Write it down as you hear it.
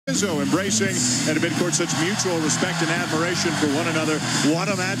Embracing and have been court such mutual respect and admiration for one another. What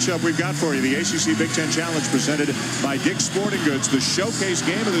a matchup we've got for you. The ACC-Big Ten Challenge presented by Dick's Sporting Goods. The showcase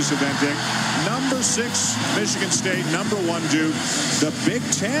game of this event, Dick. Number 6, Michigan State. Number 1, Duke. The Big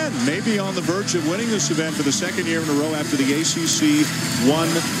Ten may be on the verge of winning this event for the second year in a row after the ACC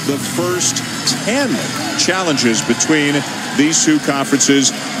won the first 10 challenges between these two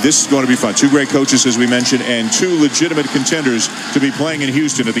conferences. This is going to be fun. 2 great coaches, as we mentioned, and 2 legitimate contenders to be playing in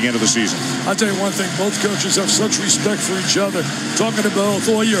Houston at the end of the season. I'll tell you one thing, both coaches have such respect for each other. Talking to both,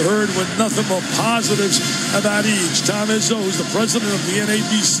 all you heard were nothing but positives about each. Tom Izzo, who's the president of the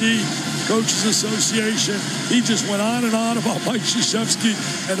NABC Coaches Association, he just went on and on about Mike Krzyzewski.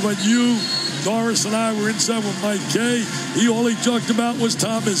 And when you, Doris, and I were inside with Mike Kay, all he talked about was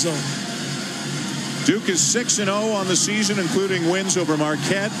Tom Izzo. Duke is 6-0 on the season, including wins over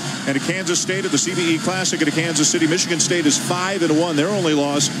Marquette and at Kansas State at the CBE Classic and at Kansas City. Michigan State is 5-1. Their only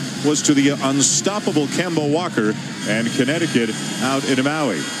loss was to the unstoppable Kemba Walker and Connecticut out in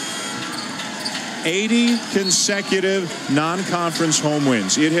Maui. 80 consecutive non-conference home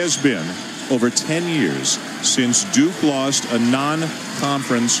wins. It has been over 10 years since Duke lost a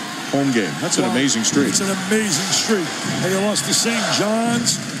non-conference home game. That's an amazing streak. It's an amazing streak. And they lost to St.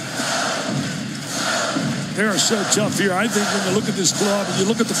 John's. They are so tough here. I think when you look at this club and you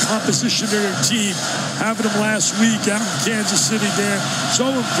look at the composition of their team, having them last week out in Kansas City, Dan,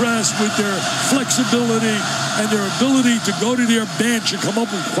 so impressed with their flexibility and their ability to go to their bench and come up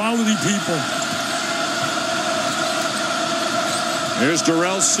with quality people. Here's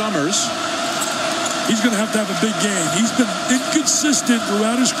Darrell Summers. He's going to have a big game. He's been inconsistent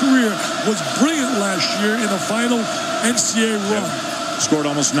throughout his career. Was brilliant last year in the final NCAA run. Scored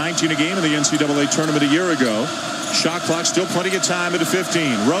almost 19 a game in the NCAA tournament a year ago. Shot clock, still plenty of time at the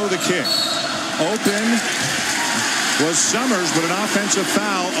 15. Rowe the kick. Open was Summers, but an offensive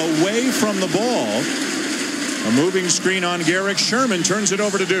foul away from the ball. A moving screen on Garrick. Sherman turns it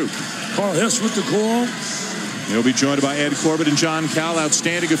over to Duke. Carl Hess with the call. He'll be joined by Ed Corbett and John Cal,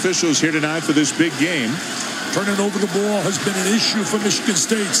 outstanding officials here tonight for this big game. Turning over the ball has been an issue for Michigan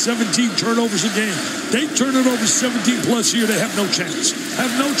State. 17 turnovers a game. They turn it over 17 plus here. They have no chance.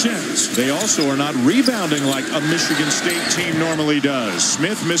 Have no chance. They also are not rebounding like a Michigan State team normally does.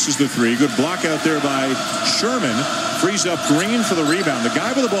 Smith misses the 3. Good block out there by Sherman. Frees up Green for the rebound. The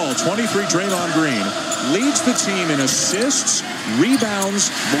guy with the ball, 23, Draymond Green, leads the team in assists,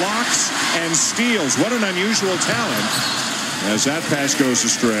 rebounds, blocks, and steals. What an unusual talent as that pass goes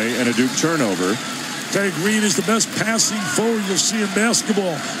astray and a Duke turnover. Terry Green is the best passing forward you'll see in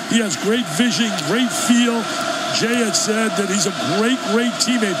basketball. He has great vision, great feel. Jay had said that he's a great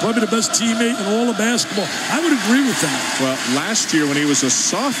teammate, probably the best teammate in all of basketball. I would agree with that. Well, last year when he was a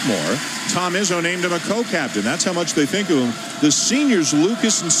sophomore, Tom Izzo named him a co-captain. That's how much they think of him. The seniors,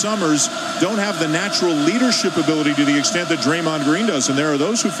 Lucas and Summers, don't have the natural leadership ability to the extent that Draymond Green does. And there are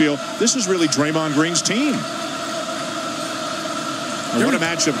those who feel this is really Draymond Green's team. What a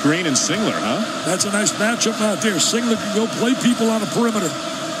matchup, Green and Singler, huh? That's a nice matchup out there. Singler can go play people on the perimeter.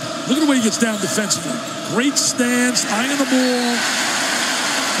 Look at the way he gets down defensively. Great stance, eye on the ball.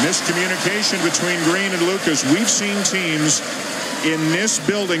 Miscommunication between Green and Lucas. We've seen teams in this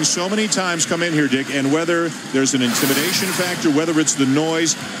building so many times come in here, Dick, and whether there's an intimidation factor, whether it's the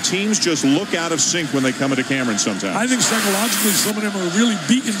noise, teams just look out of sync when they come into Cameron sometimes. I think psychologically some of them are really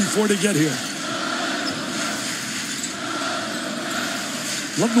beaten before they get here.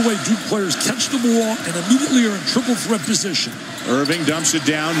 Love the way Duke players catch the ball and immediately are in triple threat position. Irving dumps it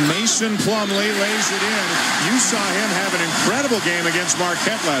down. Mason Plumlee lays it in. You saw him have an incredible game against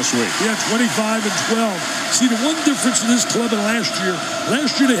Marquette last week. Yeah, 25 and 12. See, the one difference in this club and last year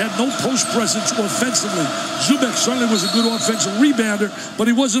they had no post presence offensively. Zubek certainly was a good offensive rebounder, but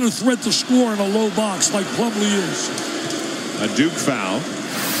he wasn't a threat to score in a low box like Plumlee is. A Duke foul.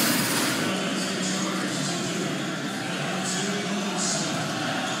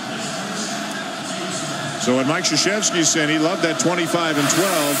 So what Mike Krzyzewski said, he loved that 25 and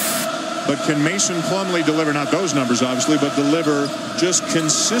 12, but can Mason Plumlee deliver, not those numbers obviously, but deliver just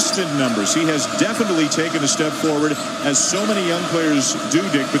consistent numbers? He has definitely taken a step forward, as so many young players do,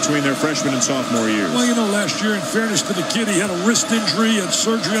 Dick, between their freshman and sophomore years. Well, you know, last year, in fairness to the kid, he had a wrist injury, had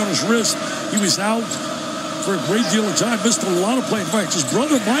surgery on his wrist. He was out for a great deal of time, missed a lot of playing fights. His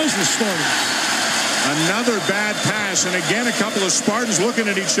brother Miles was starting. Another bad pass, and again a couple of Spartans looking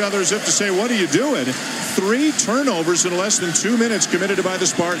at each other as if to say, what are you doing? 3 turnovers in less than 2 minutes committed by the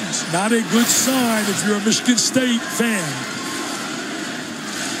Spartans. Not a good sign if you're a Michigan State fan.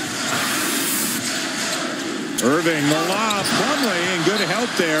 Irving, the lob, Plumlee in good help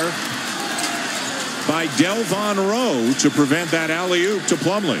there. by Delvon Rowe to prevent that alley-oop to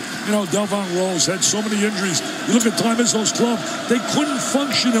Plumlee. You know, Delvon Rowe's had so many injuries. You look at Tom Izzo's club, they couldn't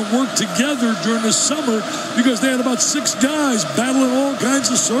function and work together during the summer because they had about 6 guys battling all kinds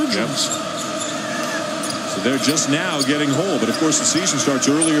of surgeries. Yep. So they're just now getting whole. But, of course, the season starts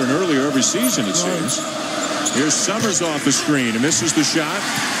earlier and earlier every season, it seems. Here's Summers off the screen and misses the shot.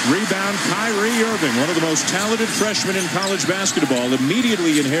 Rebound, Kyrie Irving, one of the most talented freshmen in college basketball,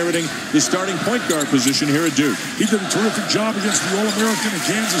 immediately inheriting the starting point guard position here at Duke. He did a terrific job against the All-American at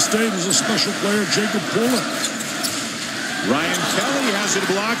Kansas State. Was a special player, Jacob Pullen. Ryan Kelly has it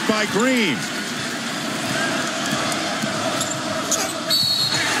blocked by Green.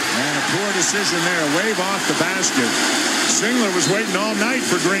 And a poor decision there. Wave off the basket. Singler was waiting all night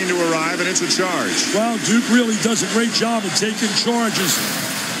for Green to arrive, and it's a charge. Well, Duke really does a great job of taking charges.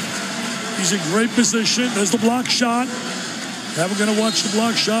 He's in great position. There's the block shot. Now we're going to watch the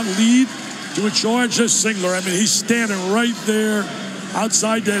block shot lead to a charge. There's Singler. I mean, he's standing right there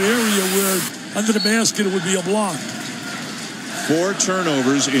outside that area where under the basket it would be a block. 4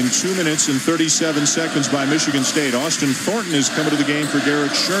 turnovers in 2 minutes and 37 seconds by Michigan State. Austin Thornton is coming to the game for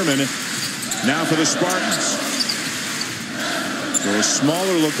Garrett Sherman. Now for the Spartans. So a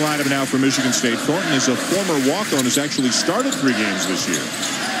smaller look lineup now for Michigan State. Thornton is a former walk-on, has actually started 3 games this year.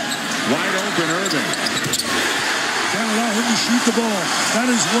 Wide open Irving. Can't allow him to shoot the ball.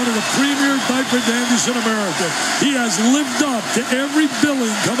 That is one of the premier diaper dandies in America. He has lived up to every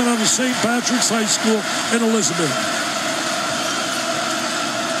billing coming out of St. Patrick's High School in Elizabeth.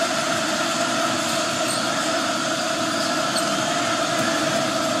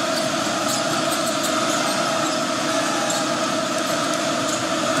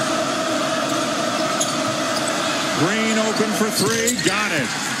 Green open for 3, got it.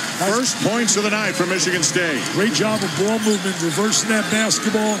 First points of the night for Michigan State. Great job of ball movement, reversing that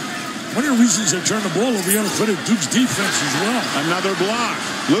basketball. One of the reasons they turned the ball over, you got to credit Duke's defense as well. Another block.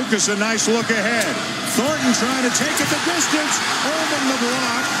 Lucas, a nice look ahead. Thornton trying to take it the distance. Irving the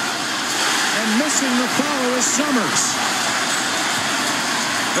block. And missing the follow is Summers.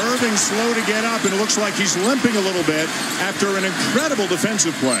 Irving slow to get up, and it looks like he's limping a little bit after an incredible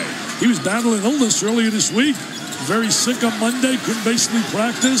defensive play. He was battling illness earlier this week. Very sick on Monday, couldn't basically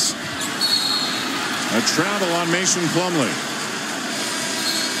practice. A travel on Mason Plumlee.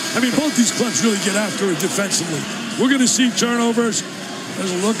 I mean, both these clubs really get after it defensively. We're going to see turnovers.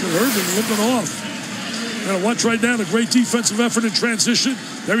 There's a look at Irving limping off. Got to watch right now the great defensive effort in transition.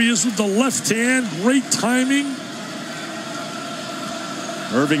 There he is with the left hand. Great timing.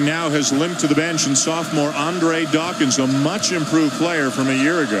 Irving now has limped to the bench, and sophomore Andre Dawkins, a much improved player from a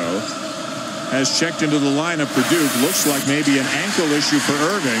year ago, has checked into the lineup for Duke. Looks like maybe an ankle issue for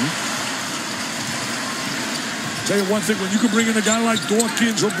Irving. Tell you one thing, when you can bring in a guy like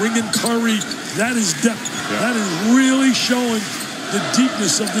Dawkins or bring in Curry, that is depth. Yeah. That is really showing the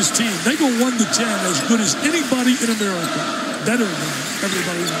deepness of this team. They go 1 to 10 as good as anybody in America. Better than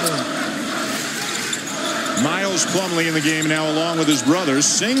everybody in America. Miles Plumlee in the game now along with his brothers.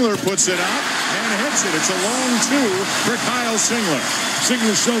 Singler puts it up and hits it. It's a long 2 for Kyle Singler.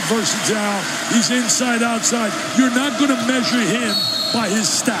 Singler's so versatile. He's inside, outside. You're not going to measure him by his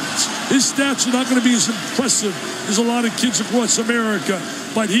stats. His stats are not going to be as impressive as a lot of kids across America,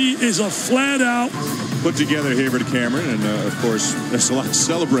 but he is a flat-out put together here to Cameron, and of course, there's a lot to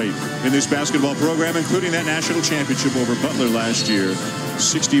celebrate in this basketball program, including that national championship over Butler last year,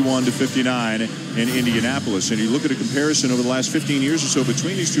 61-59 in Indianapolis. And you look at a comparison over the last 15 years or so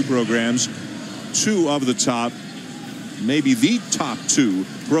between these 2 programs, 2 of the top, maybe the top 2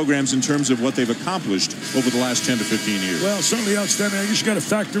 programs in terms of what they've accomplished over the last 10 to 15 years. Well, certainly outstanding. I guess you got to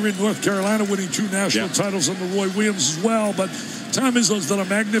factor in North Carolina winning 2 national titles under Roy Williams as well. But Tom Izzo's done a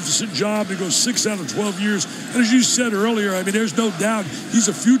magnificent job. He goes 6 out of 12 years. And as you said earlier, I mean, there's no doubt he's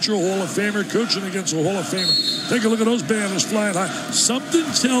a future Hall of Famer coaching against a Hall of Famer. Take a look at those banners flying high. Something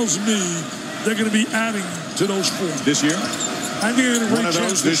tells me they're going to be adding to those 4. This year? I think they got a great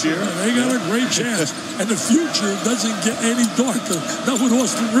chance this year. They got a great chance. And the future doesn't get any darker. Not with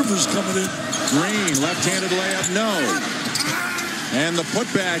Austin Rivers coming in. Green, left-handed layup, no. And the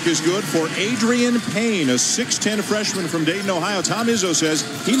putback is good for Adrian Payne, a 6'10 freshman from Dayton, Ohio. Tom Izzo says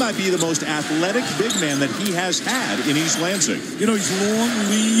he might be the most athletic big man that he has had in East Lansing. You know, he's long,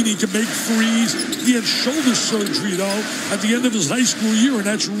 lean, he can make threes. He had shoulder surgery, though, at the end of his high school year, and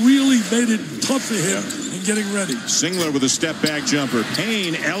that's really made it tough for him in getting ready. Singler with a step-back jumper.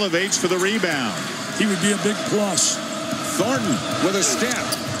 Payne elevates for the rebound. He would be a big plus. Thornton with a step.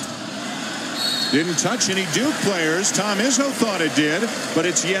 Didn't touch any Duke players. Tom Izzo thought it did, but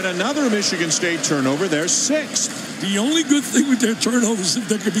it's yet another Michigan State turnover. They're 6th. The only good thing with their turnovers, if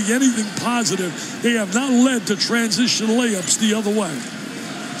there could be anything positive, they have not led to transition layups the other way.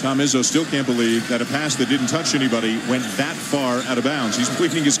 Tom Izzo still can't believe that a pass that didn't touch anybody went that far out of bounds. He's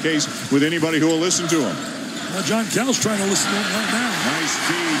pleading his case with anybody who will listen to him. Well, John Cal's trying to listen to him right now. Nice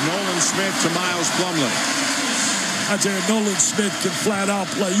feed. Nolan Smith to Miles Plumlee. I tell you, Nolan Smith can flat out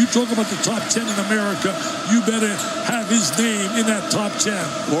play. You talk about the top 10 in America, you better have his name in that top 10.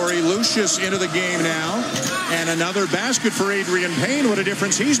 Corey Lucius into the game now. And another basket for Adrian Payne. What a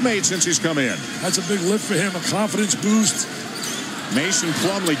difference he's made since he's come in. That's a big lift for him, a confidence boost. Mason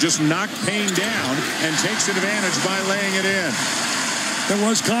Plumlee just knocked Payne down and takes advantage by laying it in. There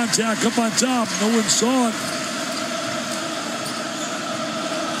was contact up on top. No one saw it.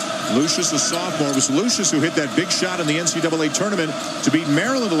 Lucius, a sophomore. It was Lucius who hit that big shot in the NCAA tournament to beat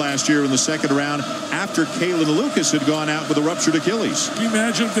Maryland last year in the second round after Kalen Lucas had gone out with a ruptured Achilles. Can you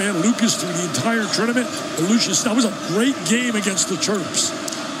imagine if they had Lucas through the entire tournament? Lucius, that was a great game against the Terps.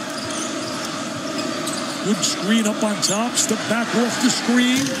 Good screen up on top. Step back off the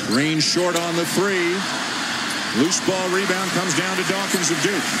screen. Green short on the three. Loose ball rebound comes down to Dawkins of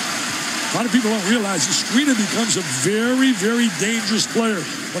Duke. A lot of people don't realize the screener becomes a very, very dangerous player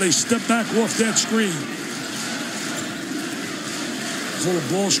when they step back off that screen. Little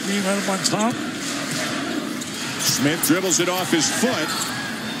ball screen right up on top. Smith dribbles it off his foot.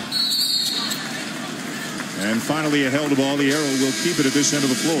 And finally, a held ball. The arrow will keep it at this end of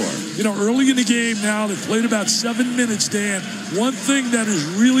the floor. You know, early in the game now, they've played about 7 minutes, Dan. One thing that has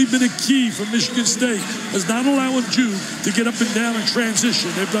really been a key for Michigan State is not allowing Duke to get up and down in transition.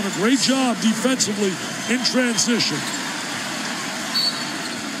 They've done a great job defensively in transition.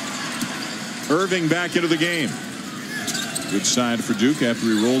 Irving back into the game. Good sign for Duke after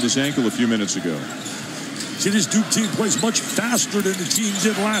he rolled his ankle a few minutes ago. See, this Duke team plays much faster than the team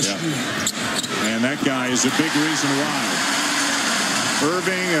did last year. And that guy is a big reason why.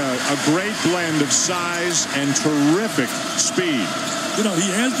 Irving, a great blend of size and terrific speed. You know, he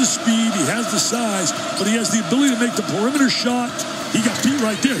has the speed, he has the size, but he has the ability to make the perimeter shot. He got beat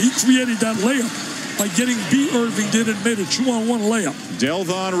right there. He created that layup by getting beat. Irving did and made a 2-on-1 layup.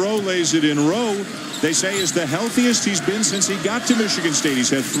 Delvon Rowe lays it in. Rowe, they say, is the healthiest he's been since he got to Michigan State.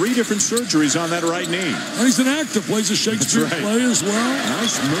 He's had 3 different surgeries on that right knee. And he's an actor, plays a Shakespeare play as well.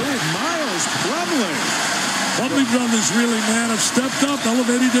 Nice move, Miles Plumlee. Plumlee brothers really, man, have stepped up,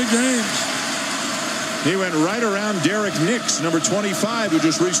 elevated their games. He went right around Derek Nix, number 25, who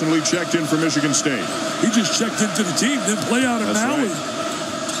just recently checked in for Michigan State. He just checked into the team, didn't play out in Maui. Right.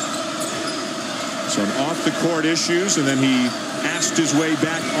 Some off-the-court issues, and then he asked his way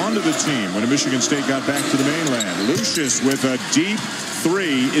back onto the team when Michigan State got back to the mainland. Lucius with a deep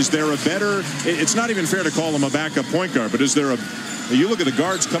 3. Is there a better, it's not even fair to call him a backup point guard, but is there a, you look at the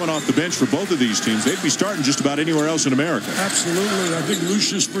guards coming off the bench for both of these teams, they'd be starting just about anywhere else in America. Absolutely. I think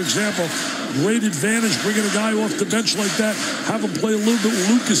Lucius, for example, great advantage bringing a guy off the bench like that, have him play a little bit with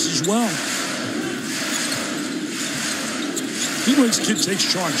Lucas as well. This kid takes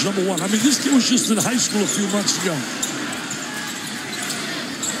charge, number one. I mean, this kid was just in high school a few months ago.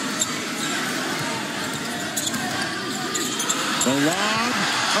 The lob.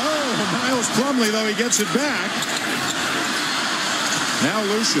 Oh, Miles Plumlee, though, he gets it back. Now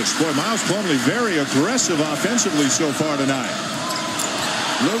Lucius. Boy, Miles Plumlee very aggressive offensively so far tonight.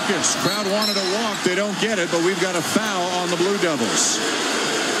 Lucas, crowd wanted a walk. They don't get it, but we've got a foul on the Blue Devils.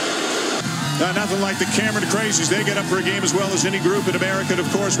 Nothing like the Cameron Crazies. They get up for a game as well as any group in America. And,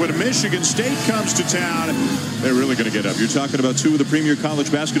 of course, when Michigan State comes to town, they're really going to get up. You're talking about 2 of the premier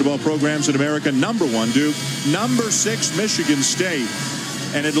college basketball programs in America. Number 1, Duke. Number 6, Michigan State.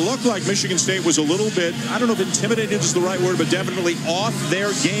 And it looked like Michigan State was a little bit, I don't know if intimidated is the right word, but definitely off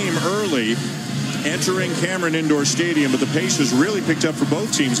their game early, entering Cameron Indoor Stadium. But the pace has really picked up for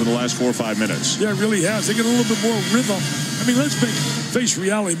both teams in the last 4 or 5 minutes. Yeah, it really has. They get a little bit more rhythm. I mean, let's face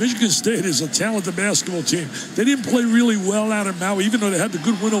reality. Michigan State is a talented basketball team. They didn't play really well out of Maui, even though they had the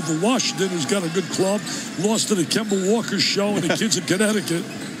good win over Washington, who's got a good club. Lost to the Kemba Walker show and the kids in Connecticut.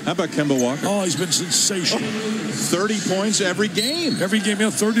 How about Kemba Walker? Oh, he's been sensational. 30 points every game. Every game. He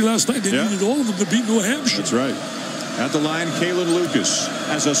had 30 last night. They needed all of them to beat New Hampshire. That's right. At the line, Kalen Lucas.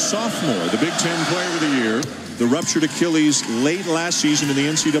 As a sophomore, the Big Ten Player of the Year. The ruptured Achilles late last season in the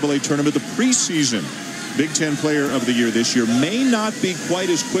NCAA tournament. The preseason Big Ten Player of the Year this year. May not be quite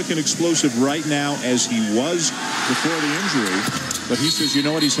as quick and explosive right now as he was before the injury. But he says, you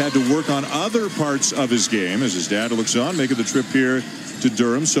know what, he's had to work on other parts of his game as his dad looks on, making the trip here to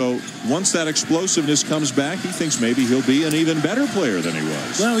Durham. So once that explosiveness comes back, he thinks maybe he'll be an even better player than he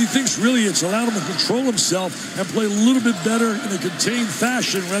was. Well, he thinks really it's allowed him to control himself and play a little bit better in a contained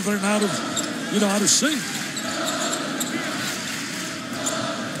fashion rather than out of sync.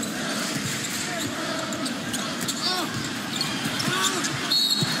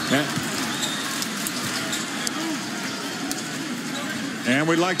 And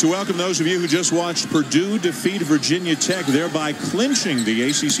we'd like to welcome those of you who just watched Purdue defeat Virginia Tech, thereby clinching the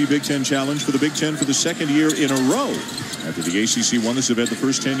ACC-Big Ten Challenge for the Big Ten for the second year in a row. After the ACC won this event the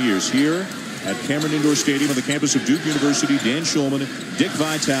first 10 years here at Cameron Indoor Stadium on the campus of Duke University, Dan Schulman, Dick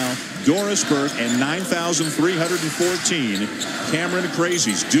Vitale, Doris Burke, and 9,314 Cameron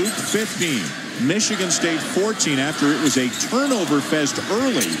Crazies. Duke 15. Michigan State 14 after it was a turnover fest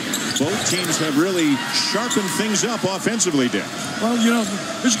early. Both teams have really sharpened things up offensively, Dick. Well,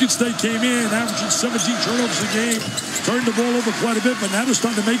 Michigan State came in averaging 17 turnovers a game, turned the ball over quite a bit, but now they're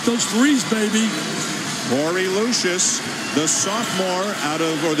starting to make those threes, baby. Corey Lucius, the sophomore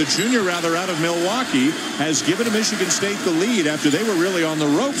the junior out of Milwaukee, has given Michigan State the lead after they were really on the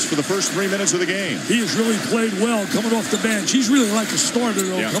ropes for the first 3 minutes of the game. He has really played well coming off the bench. He's really like a starter,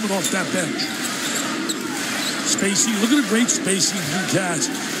 though, coming off that bench. Spacing, look at the great spacing he has.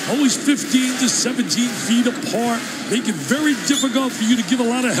 Always 15 to 17 feet apart. Make it very difficult for you to give a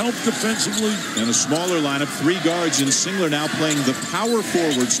lot of help defensively. And a smaller lineup, 3 guards, and Singler now playing the power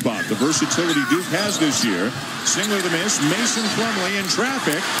forward spot. The versatility Duke has this year. Singler the miss, Mason Plumlee in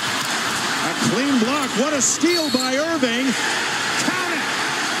traffic. A clean block. What a steal by Irving. Count it.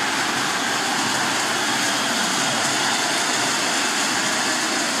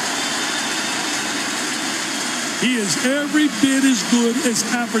 He is every bit as good as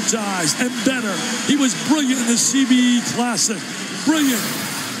advertised and better. He was brilliant in the CBE Classic. Brilliant.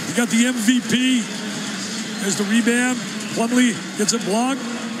 He got the MVP. There's the rebound. Plumlee gets it blocked.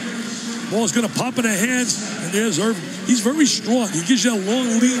 Ball's going to pop in the hands. And there's Irving. He's very strong. He gives you a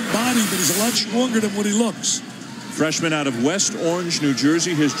long, lean body, but he's a lot stronger than what he looks. Freshman out of West Orange, New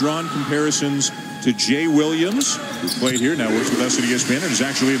Jersey, has drawn comparisons to Jay Williams, who played here, now works with us at ESPN, and is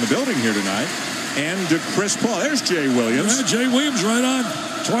actually in the building here tonight. And to Chris Paul. There's Jay Williams. Yeah, Jay Williams right on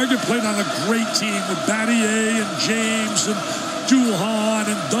target. Played on a great team with Battier and James and Duhan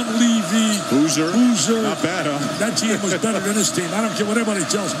and Dunleavy. Boozer. Not bad, huh? That team was better than this team. I don't care what anybody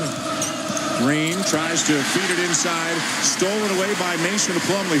tells me. Green tries to feed it inside. Stolen away by Mason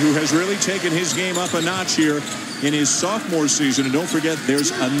Plumlee, who has really taken his game up a notch here in his sophomore season. And don't forget,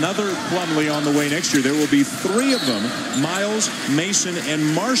 there's another Plumlee on the way next year. There will be 3 of them, Miles, Mason, and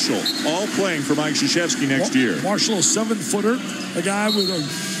Marshall, all playing for Mike Krzyzewski next year. Marshall, a 7-footer, a guy with a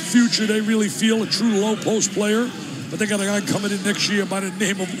future they really feel, a true low-post player. But they got a guy coming in next year by the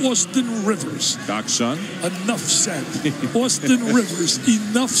name of Austin Rivers. Doc's son? Enough said. Austin Rivers,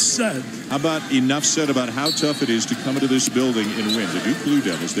 enough said. How about enough said about how tough it is to come into this building and win? The Duke Blue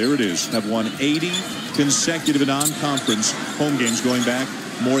Devils, there it is, have won 80 consecutive non-conference home games going back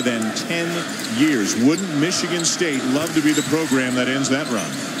more than 10 years. Wouldn't Michigan State love to be the program that ends that run?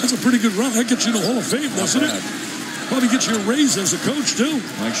 That's a pretty good run. That gets you in the Hall of Fame, doesn't it? Probably get you a raise as a coach, too.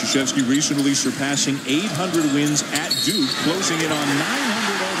 Mike Krzyzewski recently surpassing 800 wins at Duke, closing in on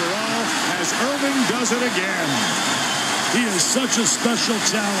 900 overall as Irving does it again. He is such a special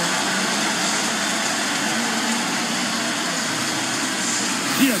talent.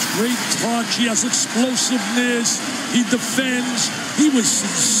 He has great touch. He has explosiveness. He defends. He was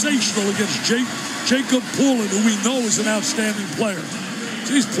sensational against Jacob Poulin, who we know is an outstanding player.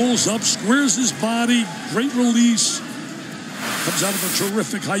 He pulls up, squares his body, great release. Comes out of a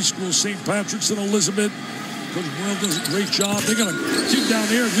terrific high school, St. Patrick's and Elizabeth. Coach Boyle does a great job. They got a kid down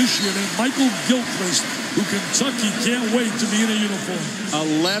there this year named Michael Gilchrist, who Kentucky can't wait to be in a uniform.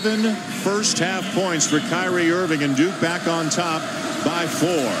 11 first-half points for Kyrie Irving, and Duke back on top by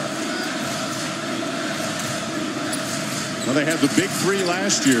 4. Well, they had the big 3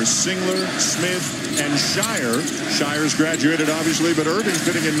 last year, Singler, Smith, and Shire. Shire's graduated, obviously, but Irving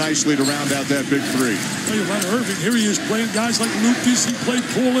fitting in nicely to round out that big 3. Tell you about Irving. Here he is playing guys like Lucas. He played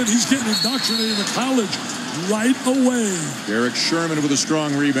Poulin. He's getting indoctrinated in college right away. Derek Sherman with a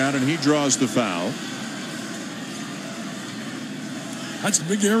strong rebound, and he draws the foul. That's a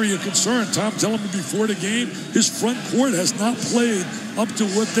big area of concern. Tom telling me before the game, his front court has not played up to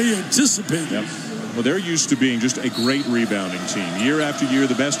what they anticipated. Yep. Well, they're used to being just a great rebounding team. Year after year,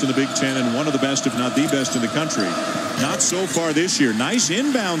 the best in the Big Ten and one of the best, if not the best in the country. Not so far this year. Nice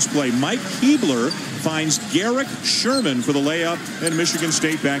inbounds play. Mike Keebler finds Garrick Sherman for the layup, and Michigan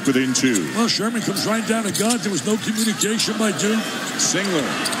State back within 2. Well, Sherman comes right down the gut. There was no communication by Duke. Singler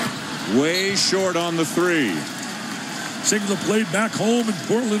way short on the 3. Singular played back home in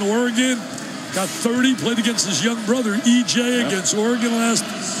Portland, Oregon. Got 30, played against his young brother, EJ, against Oregon last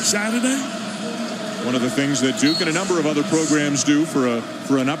Saturday. One of the things that Duke and a number of other programs do for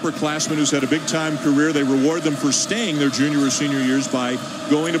an upperclassman who's had a big-time career, they reward them for staying their junior or senior years by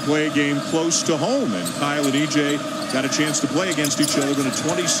going to play a game close to home. And Kyle and EJ got a chance to play against each other in a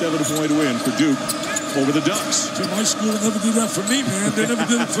 27-point win for Duke over the Ducks. So my school never did that for me, man. They never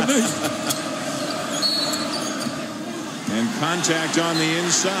did it for me. And contact on the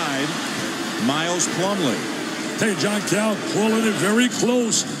inside, Miles Plumlee. Hey, John Cal calling it very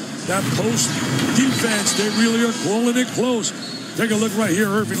close. That post defense, they really are calling it close. Take a look right here,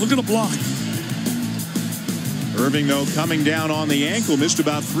 Irving. Look at the block. Irving, though, coming down on the ankle, missed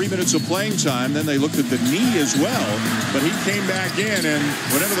about 3 minutes of playing time. Then they looked at the knee as well. But he came back in, and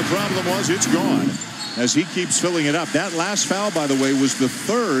whatever the problem was, it's gone as he keeps filling it up. That last foul, by the way, was the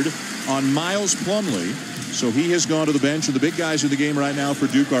third on Miles Plumlee. So he has gone to the bench, and the big guys in the game right now for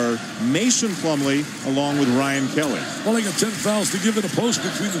Duke are Mason Plumlee along with Ryan Kelly. Well, they got 10 fouls to give in a post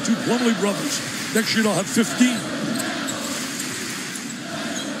between the two Plumlee brothers. Next year they'll have 15.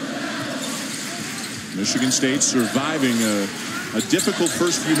 Michigan State surviving a difficult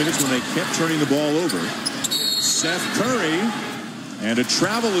first few minutes when they kept turning the ball over. Seth Curry, and a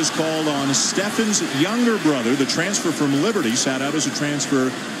travel is called on Stephen's younger brother. The transfer from Liberty sat out as a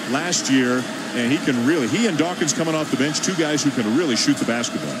transfer last year, and he and Dawkins coming off the bench, two guys who can really shoot the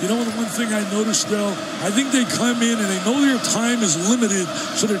basketball. You know, the one thing I noticed, though, I think they come in and they know their time is limited,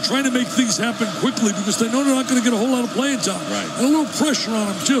 so they're trying to make things happen quickly because they know they're not going to get a whole lot of playing time. Right. And a little pressure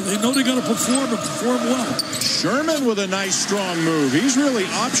on them, too. They know they got to perform and perform well. Sherman with a nice, strong move. He's really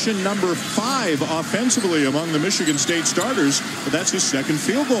option number 5 offensively among the Michigan State starters, but that's his second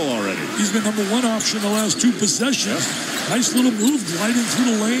field goal already. He's been number 1 option the last 2 possessions. Yep. Nice little move, gliding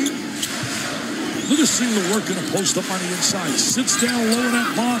through the lane. Look at Singler working a post up on the inside. Sits down low in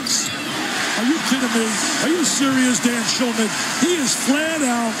that box. Are you kidding me? Are you serious, Dan Schulman? He is flat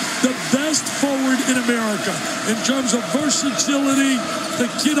out the best forward in America. In terms of versatility,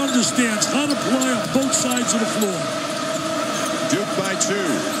 the kid understands how to play on both sides of the floor. Duke by 2.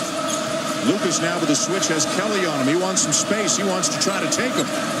 Lucas now with a switch has Kelly on him. He wants some space. He wants to try to take him.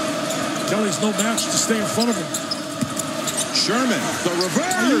 Kelly's no match to stay in front of him. Sherman, the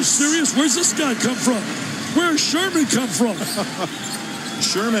reverse. Are you serious? Where's this guy come from? Where's Sherman come from?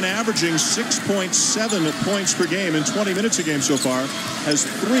 Sherman averaging 6.7 points per game in 20 minutes a game so far. Has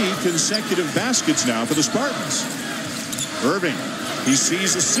 3 consecutive baskets now for the Spartans. Irving, he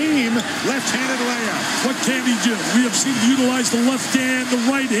sees a seam. Left-handed layup. What can he do? We have seen him utilize the left hand, the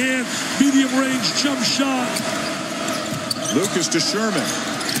right hand, medium range jump shot. Lucas to Sherman.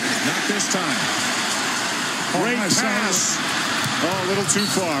 Not this time. Great pass. Oh, a little too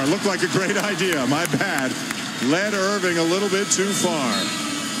far. Looked like a great idea. My bad. Led Irving a little bit too far.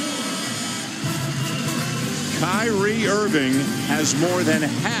 Kyrie Irving has more than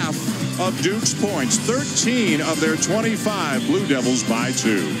half of Duke's points. 13 of their 25. Blue Devils by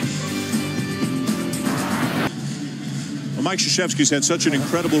 2. Well, Mike Krzyzewski's had such an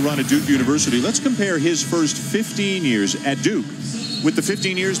incredible run at Duke University. Let's compare his first 15 years at Duke with the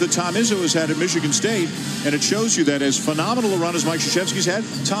 15 years that Tom Izzo has had at Michigan State, and it shows you that as phenomenal a run as Mike Krzyzewski's had,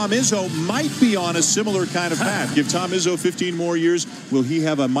 Tom Izzo might be on a similar kind of path. Give Tom Izzo 15 more years, will he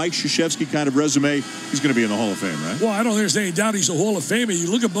have a Mike Krzyzewski kind of resume? He's going to be in the Hall of Fame, right? Well, I don't think there's any doubt he's a Hall of Famer.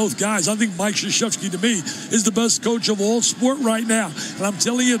 You look at both guys, I think Mike Krzyzewski, to me, is the best coach of all sport right now. And I'm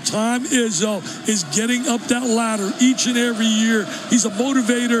telling you, Tom Izzo is getting up that ladder each and every year. He's a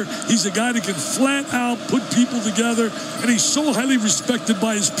motivator. He's a guy that can flat out put people together, and he's so highly respected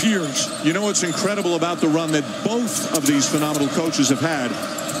by his peers. You know what's incredible about the run that both of these phenomenal coaches have had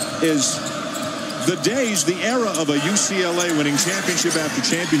is the days, the era of a UCLA winning championship after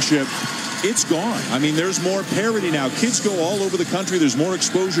championship, it's gone. I mean, there's more parity now. Kids go all over the country. There's more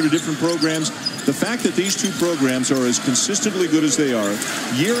exposure to different programs. The fact that these two programs are as consistently good as they are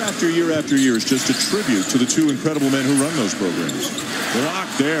year after year after year is just a tribute to the two incredible men who run those programs. Block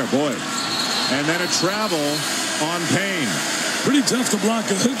there, boy. And then a travel on Payne. Pretty tough to block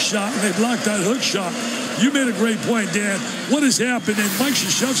a hook shot, and they blocked that hook shot. You made a great point, Dan. What has happened? And Mike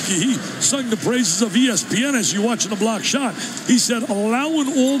Krzyzewski, he sung the praises of ESPN as you're watching the block shot. He said,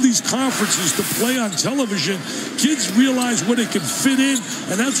 allowing all these conferences to play on television, kids realize where they can fit in,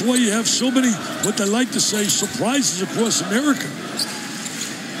 and that's why you have so many, what they like to say, surprises across America.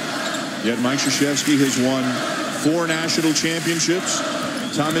 Yet Mike Krzyzewski has won 4 national championships.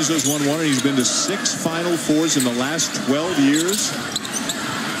 Tom Izzo's won 1, and he's been to 6 Final Fours in the last 12 years.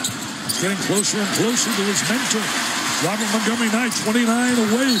 He's getting closer and closer to his mentor. Robert Montgomery Knight, 29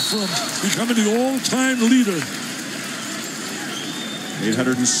 away from becoming the all-time leader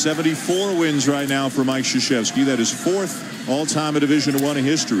 874 wins right now for Mike Krzyzewski. That is 4th all-time in Division I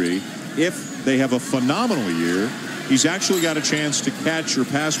history. If they have a phenomenal year, he's actually got a chance to catch or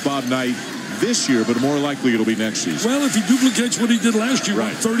pass Bob Knight this year, but more likely it'll be next season. Well, if he duplicates what he did last year,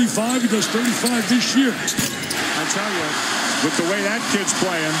 right. 35, he does 35 this year. I tell you, with the way that kid's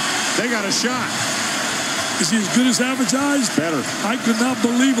playing, they got a shot. Is he as good as advertised? Better. I could not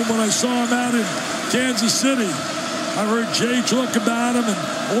believe him when I saw him out in Kansas City. I heard Jay talk about him and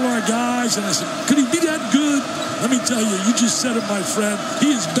all our guys, and I said, could he be that good? Let me tell you, you just said it, my friend. He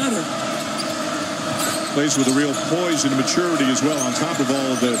is better. Plays with a real poise and maturity as well, on top of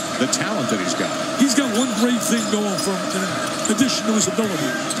all of the talent that he's got. He's got one great thing going for him, in addition to his ability.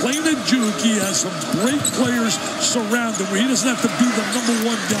 Playing at Duke, he has some great players surround him where he doesn't have to be the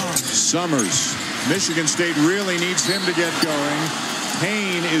 #1 guy. Summers. Michigan State really needs him to get going.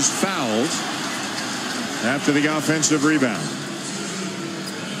 Payne is fouled after the offensive rebound.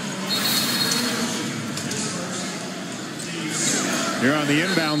 Here on the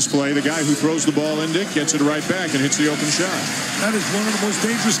inbounds play, the guy who throws the ball in, Dick, gets it right back and hits the open shot. That is one of the most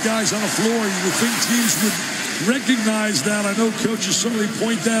dangerous guys on the floor. You would think teams would recognize that. I know coaches certainly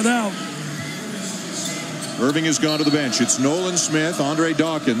point that out. Irving has gone to the bench. It's Nolan Smith, Andre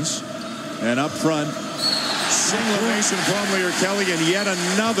Dawkins, and up front, Singler, Mason Plumlee, or Kelly, and yet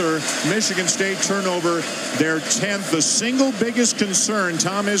another Michigan State turnover, their 10th. The single biggest concern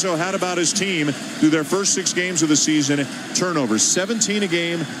Tom Izzo had about his team through their first 6 games of the season, turnovers. 17 a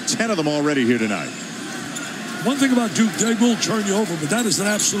game, 10 of them already here tonight. One thing about Duke, they will turn you over, but that is an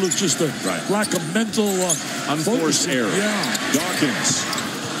absolute, just a lack of mental unforced error. Yeah. Dawkins.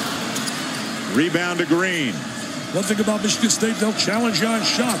 Rebound to Green. One thing about Michigan State, they'll challenge you on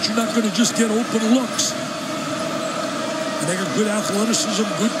shots. You're not going to just get open looks. And they got good athleticism,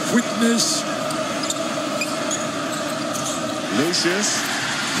 good quickness. Lucius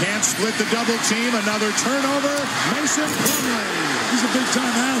can't split the double team. Another turnover. Mason Plumlee. He's a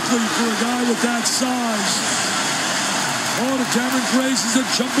big-time athlete for a guy with that size. Oh, the Cameron Grays are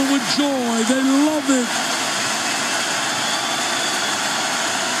jumping with joy. They love it.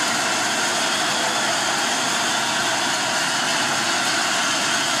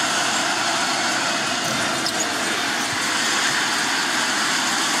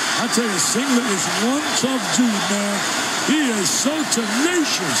 I tell you, Singler is one tough dude, man. He is so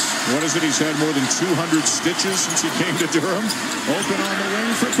tenacious. What is it? He's had more than 200 stitches since he came to Durham. Open on the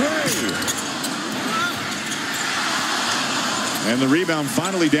wing for Gray. And the rebound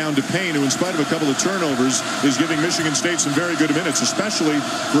finally down to Payne, who in spite of a couple of turnovers is giving Michigan State some very good minutes, especially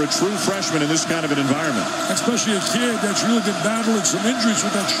for a true freshman in this kind of an environment. Especially a kid that's really been battling some injuries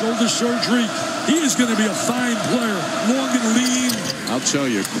with that shoulder surgery. He is going to be a fine player, long and lean. I'll tell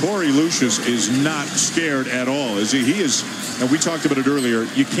you, Corey Lucius is not scared at all. He is, and we talked about it earlier,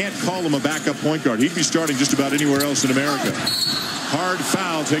 you can't call him a backup point guard. He'd be starting just about anywhere else in America. Hard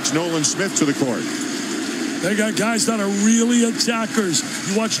foul takes Nolan Smith to the court. They got guys that are really attackers.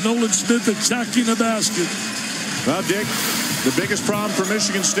 You watch Nolan Smith attacking the basket. Well, Dick, the biggest problem for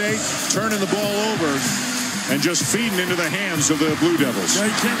Michigan State, turning the ball over and just feeding into the hands of the Blue Devils. Yeah,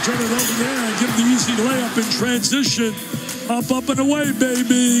 you can't turn it over there and give the easy layup in transition. Up, and away,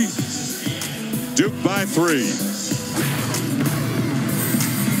 baby. Duke by 3.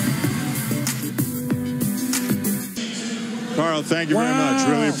 Carl, thank you very much.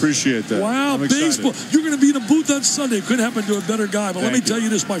 Really appreciate that. Wow, baseball. You're going to be in a booth on Sunday. It couldn't happen to a better guy. But let me tell you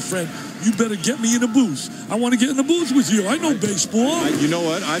this, my friend. You better get me in a booth. I want to get in the booth with you. I know baseball. You know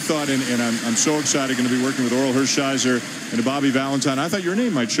what? I thought, and I'm so excited, going to be working with Oral Hershiser and Bobby Valentine. I thought your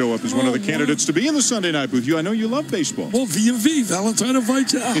name might show up as one of the candidates to be in the Sunday night booth. I know you love baseball. Well, V&V, Valentine and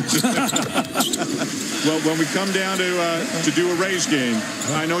Vital. Well, when we come down to do a Rays game,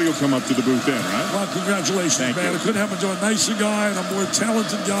 I know you'll come up to the booth then, right? Well, congratulations, man. It couldn't happen to a nicer guy and a more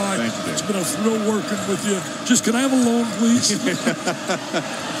talented guy. Thank you, Dave. It's been a thrill working with you. Just, can I have a loan, please?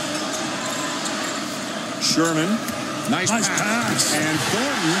 Sherman, nice pass. And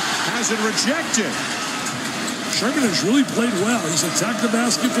Thornton has it rejected. Sherman has really played well. He's attacked the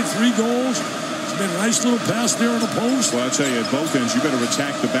basket for 3 goals. It's been a nice little pass there on the post. Well, I'll tell you, at both ends, you better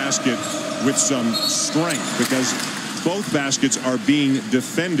attack the basket with some strength because both baskets are being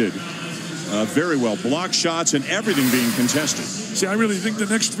defended very well. Block shots and everything being contested. See, I really think the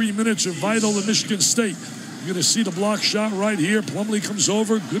next 3 minutes are vital to Michigan State. You're going to see the block shot right here. Plumlee comes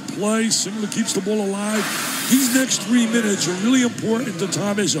over. Good play. Singler keeps the ball alive. These next 3 minutes are really important to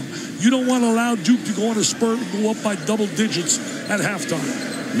Tom Izzo. You don't want to allow Duke to go on a spurt and go up by double digits at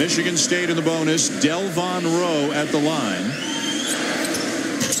halftime. Michigan State in the bonus. Delvon Rowe at the line.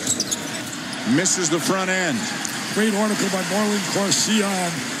 Misses the front end. Great article by Marlene Garcia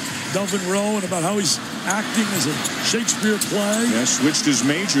on Delvin Rowe and about how he's acting as a Shakespeare play. Yeah, switched his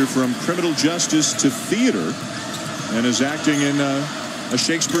major from criminal justice to theater and is acting in a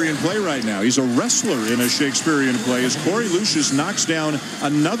Shakespearean play right now. He's a wrestler in a Shakespearean play as Corey Lucius knocks down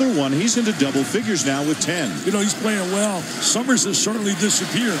another one. He's into double figures now with 10. You know, he's playing well. Summers has certainly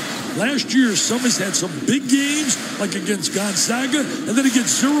disappeared. Last year, Summers had some big games, like against Gonzaga, and then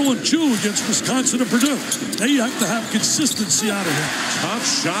against 0-2 against Wisconsin and Purdue. Now you have to have consistency out of him. Tough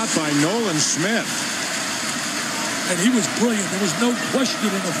shot by Nolan Smith. And he was brilliant. There was no question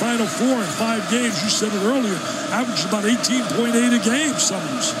in the Final Four in 5 games. You said it earlier. Averaged about 18.8 a game,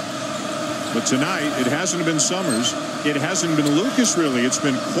 Summers. But tonight, it hasn't been Summers. It hasn't been Lucas, really. It's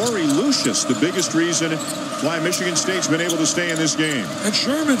been Corey Lucius, the biggest reason why Michigan State's been able to stay in this game. And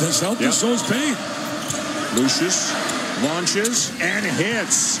Sherman has helped us, so has Payne. Lucius launches and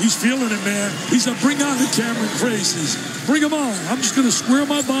hits. He's feeling it, man. He's a bring on the Cameron crazies. Bring him on. I'm just going to square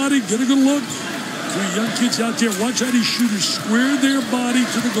my body, get a good look. For young kids out there, watch how these shooters square their body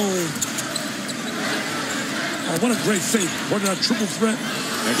to the goal. Oh, what a great fake. What a triple threat.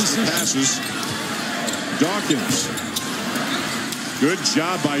 Extra passes. Dawkins. Good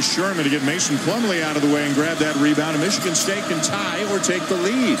job by Sherman to get Mason Plumlee out of the way and grab that rebound. And Michigan State can tie or take the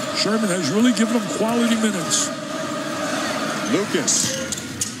lead. Sherman has really given them quality minutes. Lucas.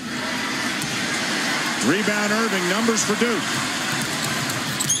 Rebound Irving, numbers for Duke.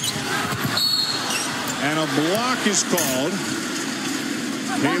 And a block is called.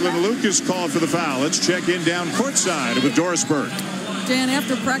 Kalen Lucas called for the foul. Let's check in down courtside with Doris Burke. Dan,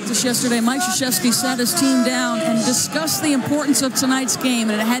 after practice yesterday, Mike Krzyzewski sat his team down and discussed the importance of tonight's game,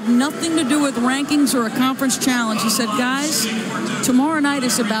 and it had nothing to do with rankings or a conference challenge. He said, guys, tomorrow night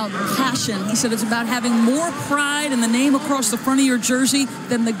is about passion. He said it's about having more pride in the name across the front of your jersey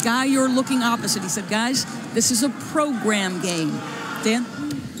than the guy you're looking opposite. He said, guys, this is a program game. Dan?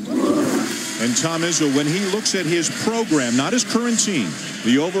 And Tom Izzo, when he looks at his program, not his current team,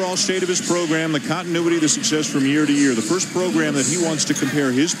 the overall state of his program, the continuity, the success from year to year, the first program that he wants to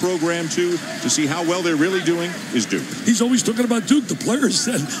compare his program to see how well they're really doing is Duke. He's always talking about Duke. The players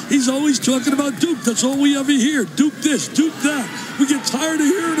said he's always talking about Duke. That's all we ever hear. Duke this, Duke that. We get tired of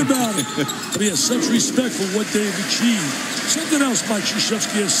hearing about it. But he has such respect for what they've achieved. Something else Mike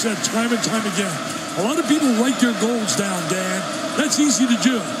Krzyzewski has said time and time again. A lot of people write their goals down, Dan. That's easy to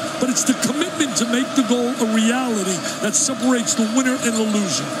do. But it's the commitment to make the goal a reality that separates the winner and the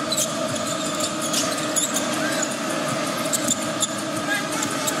loser.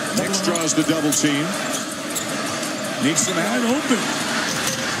 Next draws the double team. Needs some help. Wide open.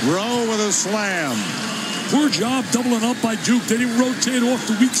 Rowe with a slam. Poor job doubling up by Duke. They didn't rotate off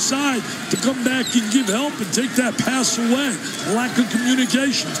the weak side to come back and give help and take that pass away. Lack of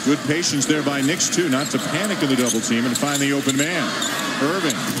communication. Good patience there by Knicks, too, not to panic in the double team and find the open man.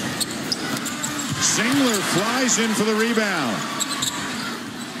 Irving. Singler flies in for the rebound.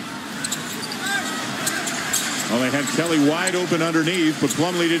 Well, they had Kelly wide open underneath, but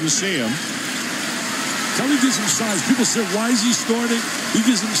Plumlee didn't see him. Kelly gives him size. People say, why is he starting? He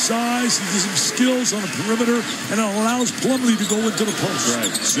gives him size, he gives him skills on the perimeter, and it allows Plumlee to go into the post.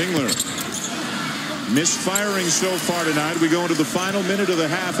 Right. Singler misfiring so far tonight. We go into the final minute of the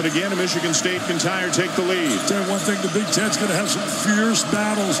half, and again, Michigan State can tie or take the lead. I'll tell you one thing, the Big Ten's going to have some fierce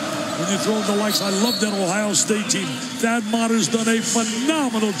battles when you throw in the likes. I love that Ohio State team. Thad Matter's done a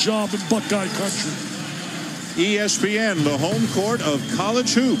phenomenal job in Buckeye country. ESPN, the home court of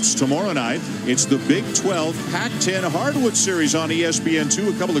college hoops. Tomorrow night, it's the Big 12 Pac-10 Hardwood Series on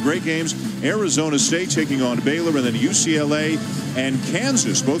ESPN2. A couple of great games. Arizona State taking on Baylor, and then UCLA and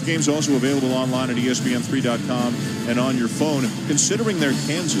Kansas. Both games also available online at ESPN3.com and on your phone. Considering they're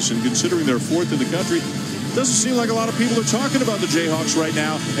Kansas and considering they're fourth in the country, doesn't seem like a lot of people are talking about the Jayhawks right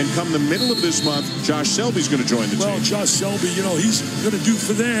now. And come the middle of this month, Josh Selby's going to join the team. Well, Josh Selby, you know, he's going to do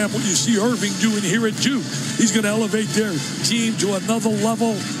for them what you see Irving doing here at Duke. He's going to elevate their team to another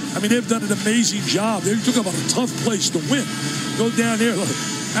level. I mean, they've done an amazing job. They took about a tough place to win. Go down there, like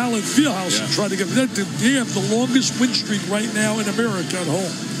Allen Fieldhouse, and try to get that. They have the longest win streak right now in America at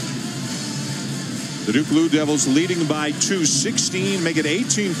home. The Duke Blue Devils leading by 2-16, make it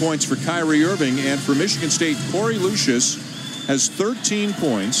 18 points for Kyrie Irving. And for Michigan State, Corey Lucius has 13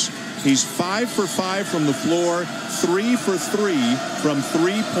 points. He's 5 for 5 from the floor, 3 for 3 from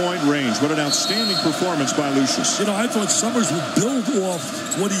three-point range. What an outstanding performance by Lucius. You know, I thought Summers would build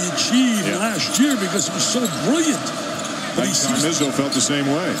off what he achieved last year because he was so brilliant. But Tom Izzo felt the same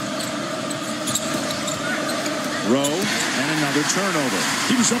way. Rowe and another turnover.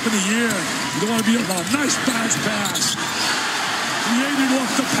 He was up in the air. You don't want to be a nice bounce pass. Created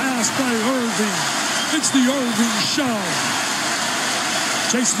off the pass by Irving. It's the Irving Show.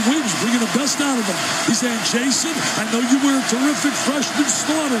 Jason Williams bringing the best out of him. He's saying, Jason, I know you were a terrific freshman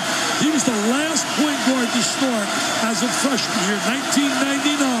starter. He was the last point guard to start as a freshman here,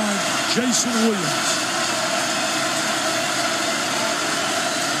 1999, Jason Williams.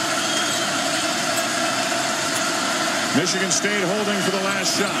 Michigan State holding for the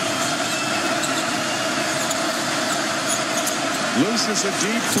last shot. Lucius a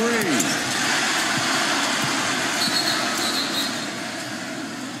deep three.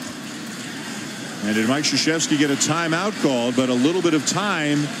 And did Mike Krzyzewski get a timeout called, but a little bit of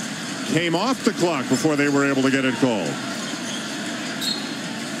time came off the clock before they were able to get it called.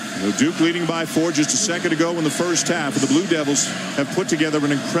 Duke leading by 4 just a second ago in the first half. The Blue Devils have put together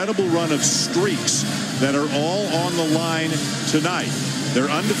an incredible run of streaks that are all on the line tonight. They're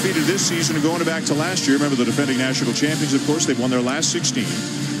undefeated this season and going back to last year. Remember the defending national champions, of course. They've won their last 16.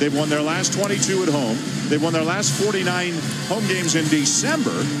 They've won their last 22 at home. They've won their last 49 home games in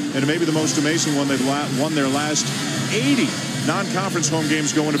December. And maybe the most amazing one, they've won their last 80 non-conference home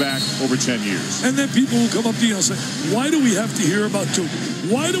games going back over 10 years. And then people will come up to you and say, why do we have to hear about Duke?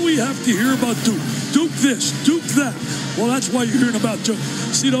 Why do we have to hear about Duke? Duke this, Duke that. Well, that's why you're hearing about Duke.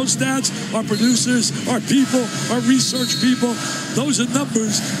 See those stats? Our producers, our people, our research people, those are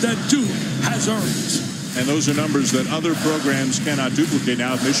numbers that Duke has earned. And those are numbers that other programs cannot duplicate.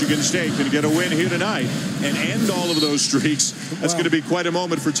 Now, if Michigan State can get a win here tonight and end all of those streaks, that's going to be quite a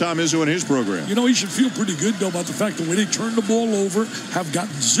moment for Tom Izzo and his program. You know, he should feel pretty good, though, about the fact that when they turned the ball over, have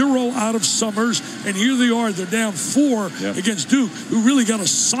gotten 0 out of Summers, and here they are. They're down 4 against Duke, who really got a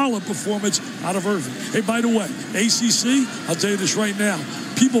solid performance out of Irving. Hey, by the way, ACC, I'll tell you this right now.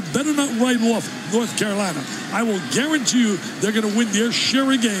 People better not write off North Carolina. I will guarantee you they're going to win their share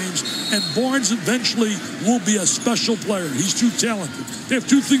of games, and Barnes eventually will be a special player. He's too talented. They have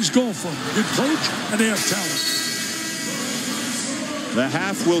 2 things going for them: good coach, and they have talent. The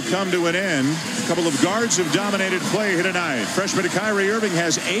half will come to an end. A couple of guards have dominated play here tonight. Freshman Kyrie Irving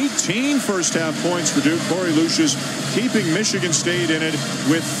has 18 first-half points for Duke. Corey Lucius keeping Michigan State in it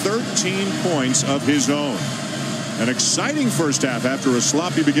with 13 points of his own. An exciting first half after a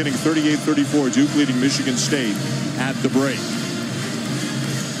sloppy beginning, 38-34. Duke leading Michigan State at the break.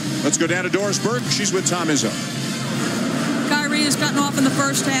 Let's go down to Doris Burke. She's with Tom Izzo. Kyrie has gotten off in the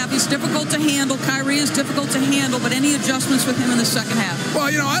first half. He's difficult to handle. Kyrie is difficult to handle, but any adjustments with him in the second half? Well,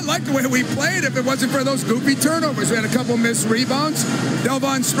 you know, I like the way we played if it wasn't for those goofy turnovers. We had a couple missed rebounds.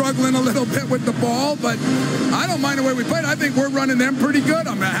 Delvon struggling a little bit with the ball, but I don't mind the way we played. I think we're running them pretty good.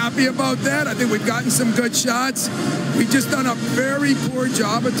 I'm happy about that. I think we've gotten some good shots. We've just done a very poor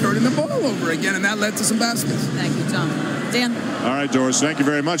job of turning the ball over again, and that led to some baskets. Thank you, Tom. Dan? All right, Doris, thank you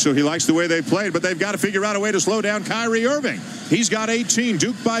very much. So he likes the way they played, but they've got to figure out a way to slow down Kyrie Irving. He's got 18,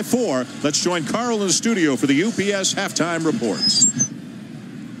 Duke by 4. Let's join Carl in the studio for the UPS halftime reports.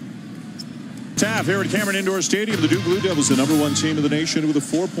 Half here at Cameron Indoor Stadium. The Duke Blue Devils, the #1 team in the nation, with a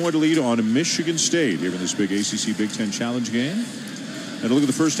 4-point lead on Michigan State here in this big ACC-Big Ten Challenge game. And look at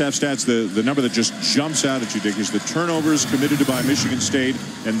the first half stats. The number that just jumps out at you, Dick, is the turnovers committed by Michigan State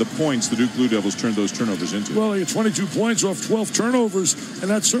and the points the Duke Blue Devils turned those turnovers into. Well, they had 22 points off 12 turnovers, and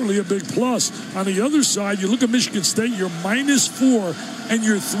that's certainly a big plus. On the other side, you look at Michigan State, you're -4, and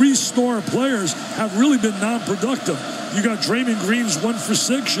your 3-star players have really been non-productive. You got Draymond Green's 1 for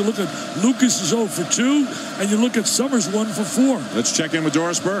 6. You look at Lucas is 0 for 2, and you look at Summers 1 for 4. Let's check in with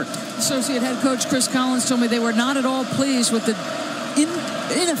Doris Burke. Associate head coach Chris Collins told me they were not at all pleased with the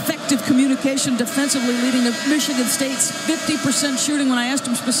ineffective communication defensively leading to Michigan State's 50% shooting. When I asked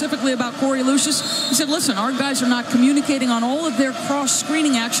him specifically about Corey Lucius, he said, listen, our guys are not communicating on all of their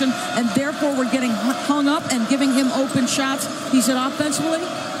cross-screening action, and therefore we're getting hung up and giving him open shots. He said offensively,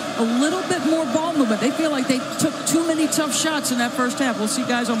 a little bit more ball movement. They feel like they took too many tough shots in that first half. We'll see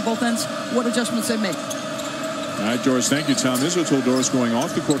guys on both ends, what adjustments they make. All right, Doris, thank you. Tom Izzo told Doris going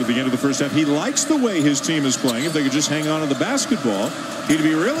off the court at the end of the first half he likes the way his team is playing. If they could just hang on to the basketball, he'd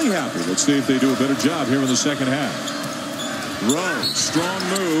be really happy. Let's see if they do a better job here in the second half. Rose, strong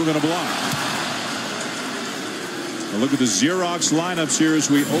move and a block. Now look at the Xerox lineups here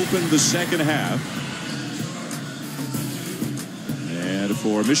as we open the second half. And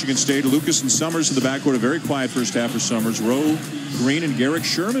for Michigan State, Lucas and Summers in the backcourt, a very quiet first half for Summers. Rowe, Green, and Garrick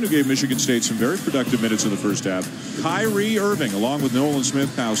Sherman, who gave Michigan State some very productive minutes in the first half. Kyrie Irving, along with Nolan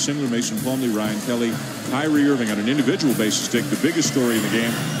Smith, Kyle Singler, Mason Plumlee, Ryan Kelly. Kyrie Irving on an individual basis, Dick, the biggest story in the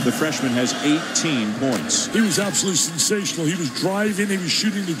game. The freshman has 18 points. He was absolutely sensational. He was driving, he was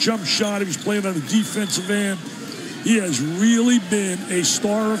shooting the jump shot, he was playing on the defensive end. He has really been a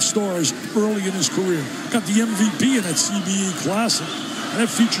star of stars early in his career. Got the MVP in that CBE Classic. And that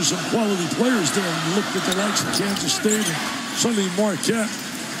features some quality players there. When you look at the likes of Kansas State and certainly Marquette.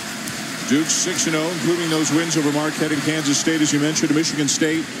 Duke 6-0, including those wins over Marquette and Kansas State, as you mentioned. Michigan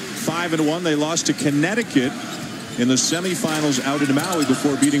State 5-1. They lost to Connecticut in the semifinals out in Maui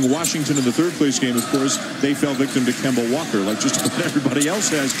before beating Washington in the third-place game. Of course, they fell victim to Kemba Walker, like just about everybody else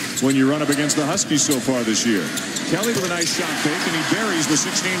has when you run up against the Huskies so far this year. Kelly with a nice shot fake, and he buries the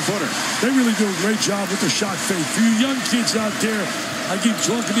 16-footer. They really do a great job with the shot fake. For you young kids out there, I keep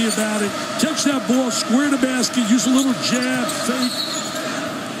talking to you about it. Catch that ball, square the basket, use a little jab, fake.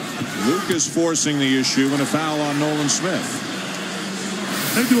 Lucas forcing the issue and a foul on Nolan Smith.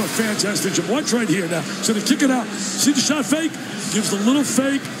 They do a fantastic job. Watch right here now. So they kick it out. See the shot fake? Gives the little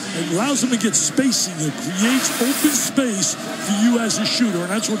fake and allows them to get spacing. It creates open space for you as a shooter, and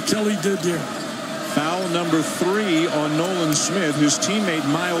that's what Kelly did there. Foul number 3 on Nolan Smith. His teammate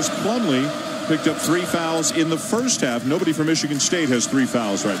Miles Plumlee picked up 3 fouls in the first half. Nobody from Michigan State has 3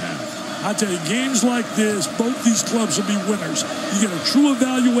 fouls right now. I tell you, games like this, both these clubs will be winners. You get a true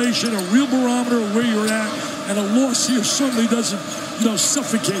evaluation, a real barometer of where you're at, and a loss here certainly doesn't,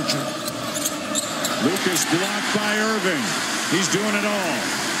 suffocate you. Lucas blocked by Irving. He's doing it all.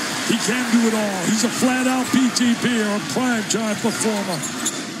 He can do it all. He's a flat-out PTP or a prime-time performer.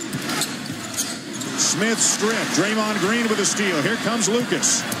 Smith stripped. Draymond Green with a steal. Here comes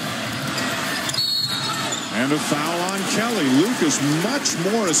Lucas. And a foul on Kelly. Lucas much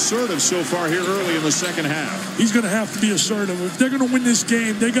more assertive so far here early in the second half. He's going to have to be assertive. If they're going to win this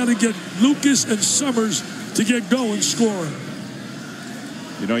game, they got to get Lucas and Summers to get going scoring.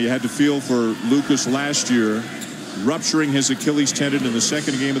 You had to feel for Lucas last year, rupturing his Achilles tendon in the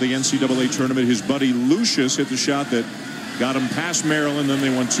second game of the NCAA tournament. His buddy Lucius hit the shot that got him past Maryland. Then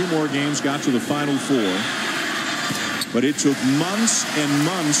they won 2 more games, got to the Final Four. But it took months and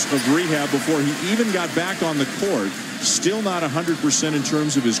months of rehab before he even got back on the court. Still not 100% in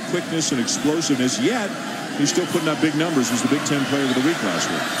terms of his quickness and explosiveness, yet he's still putting up big numbers. He was the Big Ten Player of the Week last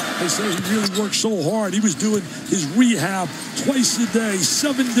week. They say he really worked so hard. He was doing his rehab twice a day,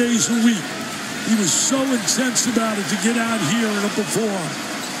 7 days a week. He was so intense about it to get out here and perform.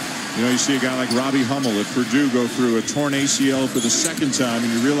 You see a guy like Robbie Hummel at Purdue go through a torn ACL for the second time,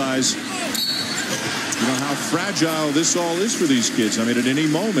 and you realize how fragile this all is for these kids. I mean, at any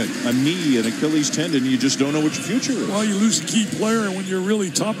moment, a knee, an Achilles tendon, you just don't know what your future is. Well, you lose a key player, and when you're a really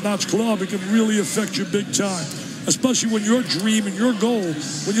top-notch club, it can really affect you big time. Especially when your dream and your goal,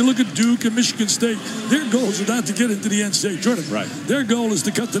 when you look at Duke and Michigan State, their goals are not to get into the NCAA tournament. Right. Their goal is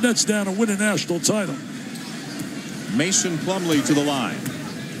to cut the nets down and win a national title. Mason Plumlee to the line.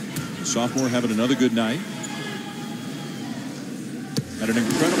 The sophomore having another good night. Had an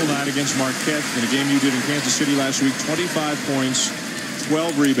incredible night against Marquette in a game you did in Kansas City last week. 25 points,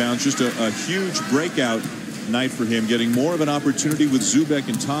 12 rebounds. Just a huge breakout night for him, getting more of an opportunity with Zubek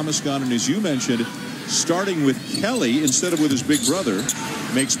and Thomas gone. And as you mentioned, starting with Kelly instead of with his big brother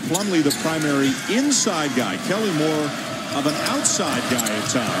makes Plumlee the primary inside guy. Kelly more of an outside guy at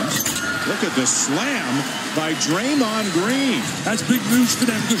times. Look at the slam by Draymond Green. That's big news for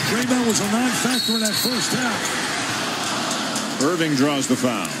them because Draymond was a non-factor in that first half. Irving draws the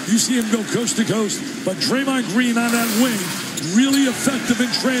foul. You see him go coast to coast, but Draymond Green on that wing, really effective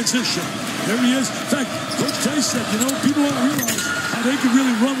in transition. There he is. In fact, Coach K said, people don't realize how they can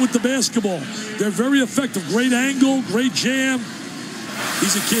really run with the basketball. They're very effective. Great angle, great jam.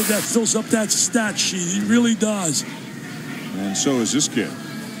 He's a kid that fills up that stat sheet. He really does. And so is this kid.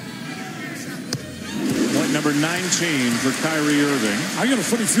 Point number 19 for Kyrie Irving. I got a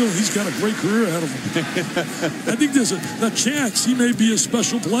funny feeling he's got a great career ahead of him. I think there's a chance he may be a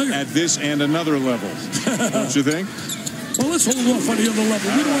special player. At this and another level. Don't you think? Well, let's hold off on the other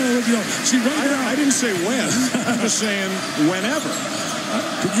level. We don't want to let you know. See, right now, I didn't say when. I'm just saying whenever.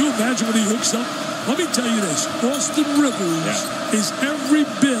 Can you imagine when he hooks up? Let me tell you this. Austin Rivers is every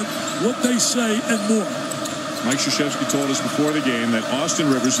bit what they say and more. Mike Krzyzewski told us before the game that Austin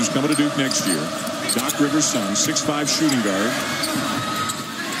Rivers, who's coming to Duke next year, Doc Rivers' son, 6'5" shooting guard.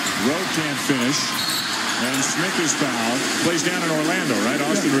 Rowe can't finish. And Smith is fouled. Plays down in Orlando, right?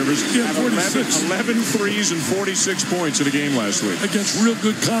 Austin Rivers had 11 threes and 46 points in a game last week. Against real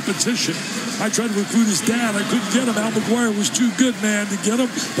good competition. I tried to recruit his dad. I couldn't get him. Al McGuire was too good, man, to get him.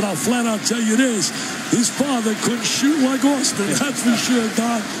 But I'll flat out tell you this. His father couldn't shoot like Austin. That's for sure,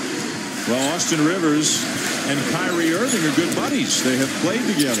 Doc. Well, Austin Rivers and Kyrie Irving are good buddies. They have played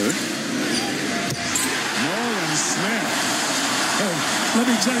together. Nolan Smith. Hey, let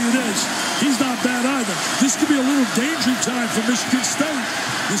me tell you this. He's not bad either. This could be a little danger time for Michigan State.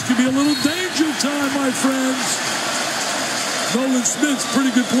 This could be a little danger time, my friends. Nolan Smith's a pretty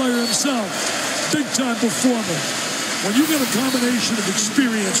good player himself. Big time performer. When you get a combination of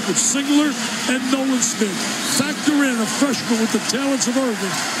experience with Singler and Nolan Smith, factor in a freshman with the talents of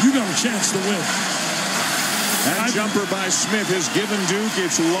Irving, you got a chance to win. That jumper by Smith has given Duke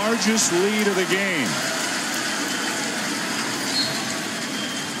its largest lead of the game.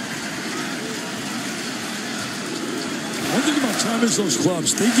 One thing about Tom Izzo's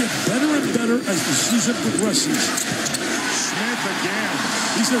clubs, they get better and better as the season progresses. Smith again.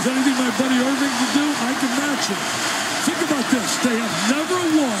 He says, anything my buddy Irving can do, I can match it. Think about this. They have never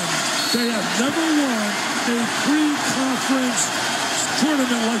won a pre-conference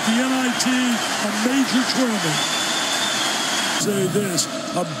tournament like the NIT, a major tournament. Say this,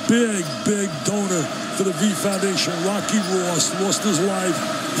 a big donor for the V Foundation. Rocky Ross lost his life.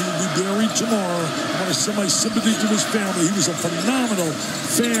 He will be buried tomorrow. I want to send my sympathy to his family. He was a phenomenal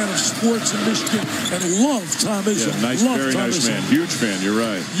fan of sports in Michigan and loved Tom Izzo. Yeah, very nice man. Huge fan, you're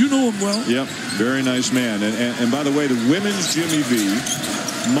right. You know him well. Yep, very nice man. And by the way, the women's Jimmy V,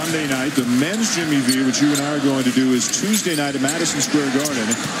 Monday night. The men's Jimmy V, which you and I are going to do, is Tuesday night at Madison Square Garden.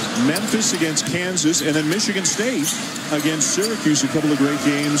 Memphis against Kansas, and then Michigan State against Syracuse. A couple of great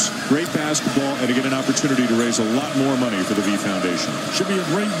games, great basketball, and to get an opportunity to raise a lot more money for the V Foundation. Should be a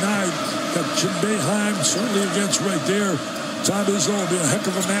great night. Got Jim Boeheim certainly against right there. Tom Izzo will be a heck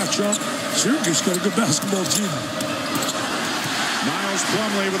of a matchup. Syracuse got a good basketball team. Miles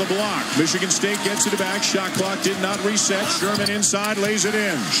Plumlee with a block. Michigan State gets it back. Shot clock did not reset. Sherman inside, lays it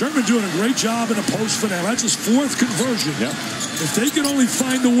in. Sherman doing a great job in the post for them. That's his fourth conversion. Yep. If they can only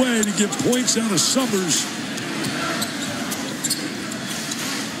find a way to get points out of Summers.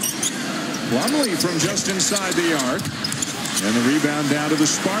 Plumlee from just inside the arc. And the rebound down to the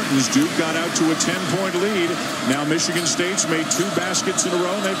Spartans. Duke got out to a 10-point lead. Now Michigan State's made 2 baskets in a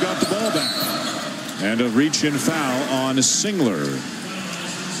row, and they've got the ball back. And a reach-in foul on Singler.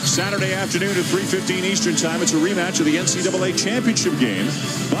 Saturday afternoon at 3:15 Eastern Time. It's a rematch of the NCAA Championship game.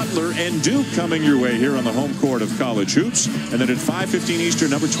 Butler and Duke coming your way here on the home court of college hoops. And then at 5:15 Eastern,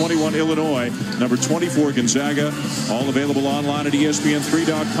 number 21 Illinois, number 24 Gonzaga. All available online at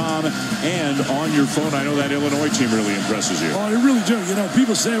ESPN3.com and on your phone. I know that Illinois team really impresses you. Oh, they really do. You know,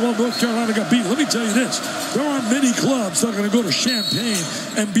 people say, well, North Carolina got beat. Let me tell you this. There aren't many clubs that are going to go to Champaign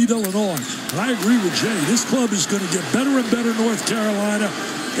and beat Illinois. And I agree with Jay. This club is going to get better and better, North Carolina.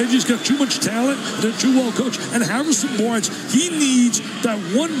 They just got too much talent. They're too well coached. And Harrison Barnes, he needs that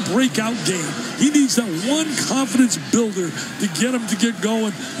one breakout game. He needs that one confidence builder to get him to get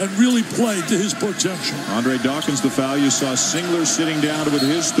going and really play to his potential. Andre Dawkins, the foul. You saw Singler sitting down with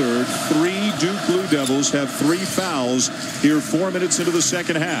his third. 3 Duke Blue Devils have 3 fouls here 4 minutes into the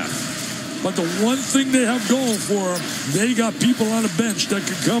second half. But the one thing they have going for them, they got people on the bench that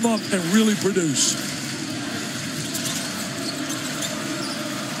can come up and really produce.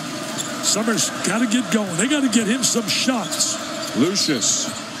 Summers got to get going. They got to get him some shots. Lucius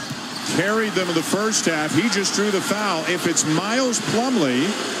carried them in the first half. He just drew the foul. If it's Miles Plumlee,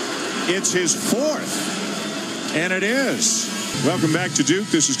 it's his 4th. And it is. Welcome back to Duke.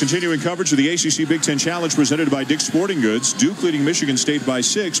 This is continuing coverage of the ACC-Big Ten Challenge presented by Dick's Sporting Goods. Duke leading Michigan State by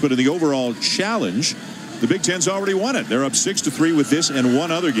 6, but in the overall challenge, the Big Ten's already won it. They're up 6-3 with this and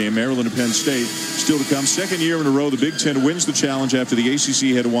one other game, Maryland and Penn State, still to come. Second year in a row, the Big Ten wins the challenge after the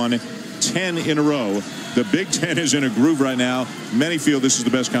ACC had won 10 in a row. The Big Ten is in a groove right now. Many feel this is the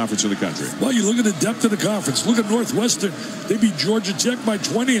best conference in the country. Well, you look at the depth of the conference. Look at Northwestern. They beat Georgia Tech by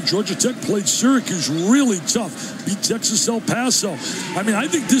 20, and Georgia Tech played Syracuse really tough. Beat Texas El Paso. I mean, I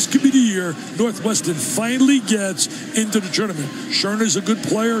think this could be the year Northwestern finally gets into the tournament. Scherner's a good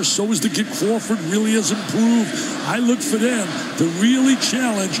player. So is the kid Crawford. Really has improved. I look for them to really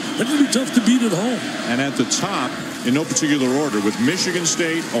challenge. They're going to be tough to beat at home. And at the top, in no particular order, with Michigan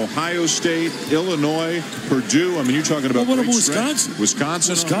State, Ohio State, Illinois, Purdue. I mean, you're talking about Wisconsin.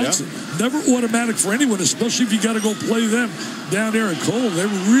 Wisconsin. Yeah. Never automatic for anyone, especially if you got to go play them down there at Cole. They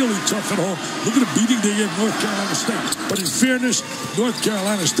were really tough at home. Look at the beating they gave North Carolina State. But in fairness, North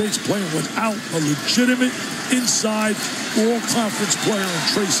Carolina State's playing without a legitimate inside all-conference player in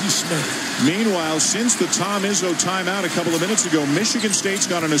Tracy Smith. Meanwhile, since the Tom Izzo timeout a couple of minutes ago, Michigan State's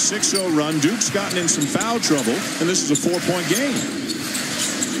gone on a 6-0 run. Duke's gotten in some foul trouble, and this is a 4-point game.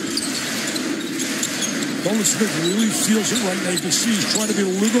 Nolan Smith really feels it right now. You can see he's trying to be a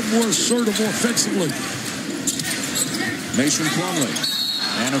little bit more assertive offensively. Mason Plumlee.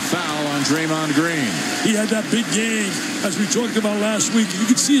 And a foul on Draymond Green. He had that big game, as we talked about last week. You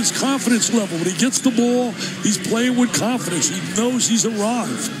can see his confidence level. When he gets the ball, he's playing with confidence. He knows he's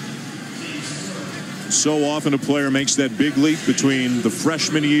arrived. So often a player makes that big leap between the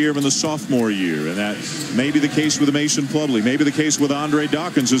freshman year and the sophomore year, and that may be the case with Mason Plumlee, maybe the case with Andre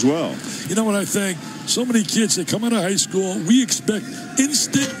Dawkins as well. You know what I think? So many kids that come out of high school, we expect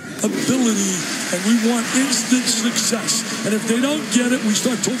instant ability and we want instant success. And if they don't get it, we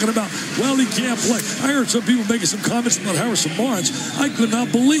start talking about, well, he can't play. I heard some people making some comments about Harrison Barnes. I could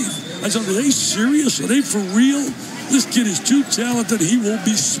not believe. I said, are they serious? Are they for real? This kid is too talented. He will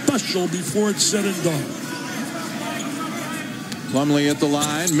be special before it's said and done. Plumlee at the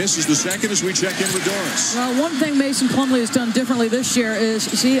line, misses the second as we check in with Doris. Well, one thing Mason Plumlee has done differently this year is,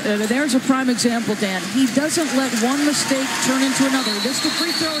 see, there's a prime example, Dan. He doesn't let one mistake turn into another. He gets the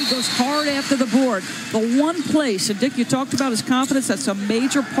free throw, he goes hard after the board. The one place, and Dick, you talked about his confidence, that's a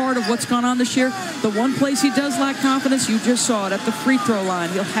major part of what's gone on this year. The one place he does lack confidence, you just saw it at the free throw line.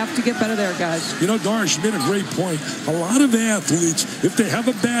 He'll have to get better there, guys. You know, Doris made a great point. A lot of athletes, if they have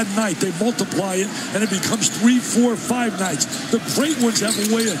a bad night, they multiply it, and it becomes 3, 4, 5 nights. The great ones have a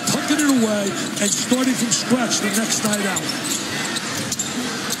way of tucking it away and starting from scratch the next night out.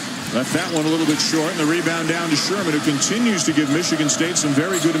 Left that one a little bit short, and the rebound down to Sherman, who continues to give Michigan State some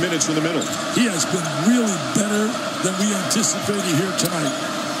very good minutes in the middle. He has been really better than we anticipated here tonight.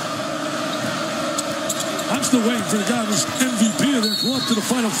 I'm still waiting for the guy who was MVP of their club to the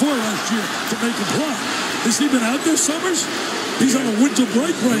Final Four last year to make a play. Has he been out there, Summers? He's on a winter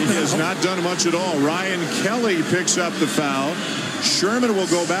break right now. He has not done much at all. Ryan Kelly picks up the foul. Sherman will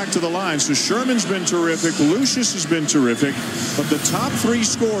go back to the line. So Sherman's been terrific. Lucius has been terrific. But the top 3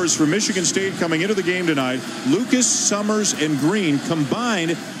 scorers for Michigan State coming into the game tonight, Lucas, Summers, and Green,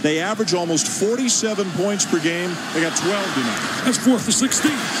 combined, they average almost 47 points per game. They got 12 tonight. That's 4 for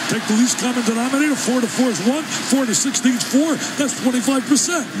 16. Take the least common denominator. 4 to 4 is 1. 4 to 16 is 4. That's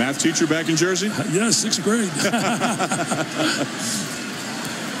 25%. Math teacher back in Jersey? Yes, 6th grade.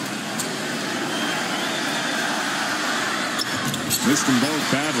 Missed them both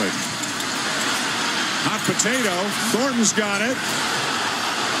badly. Hot potato. Thornton's got it.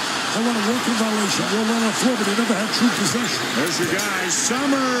 I want a working violation. We'll run on the floor, but he never had true possession. There's your guy.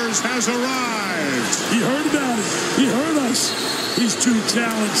 Summers has arrived. He heard about it. He heard us. He's too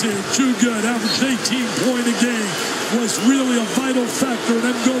talented, too good. Averaged 18 points a game. Was really a vital factor in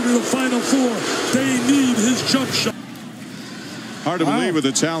them going to the Final Four. They need his jump shot. Hard to believe with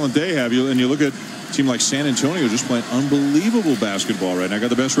the talent they have. And you look at a team like San Antonio just playing unbelievable basketball right now. Got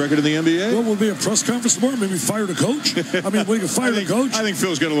the best record in the NBA. Well, we'll be a press conference tomorrow. Maybe fire the coach. I mean, we can fire the coach. I think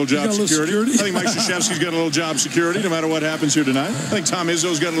Phil's got a little job security. I think Mike Krzyzewski's got a little job security no matter what happens here tonight. I think Tom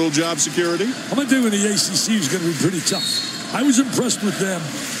Izzo's got a little job security. I'm going to tell you, the ACC is going to be pretty tough. I was impressed with them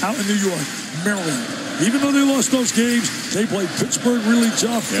out in New York, Maryland. Even though they lost those games, they played Pittsburgh really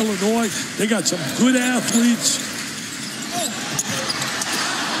tough, Illinois. They got some good athletes.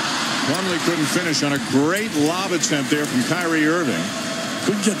 Plumlee couldn't finish on a great lob attempt there from Kyrie Irving.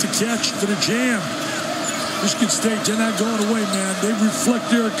 Couldn't get the catch for the jam. Michigan State, they're not going away, man. They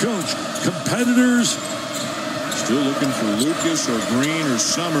reflect their coach. Competitors. Still looking for Lucas or Green or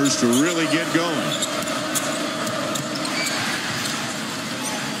Summers to really get going.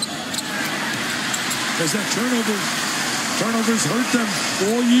 As that turnovers hurt them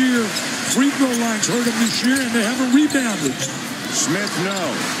all year. Free throw lines hurt them this year, and they haven't rebounded. Smith, no.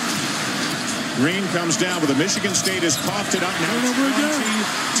 Green comes down, but the Michigan State has coughed it up now 20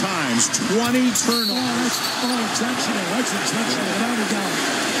 times. 20 turnovers. Intentional. That's intentional, without a doubt.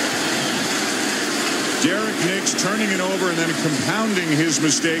 Derek Nix turning it over and then compounding his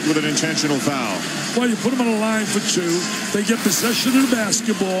mistake with an intentional foul. Well, you put them on a line for 2. They get possession of the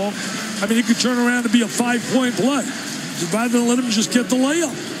basketball. I mean, it could turn around to be a 5-point play. Rather than let him just get the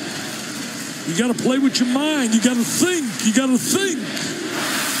layup. You got to play with your mind. You got to think. You got to think.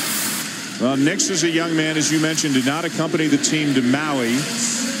 Well, Nix is a young man, as you mentioned, did not accompany the team to Maui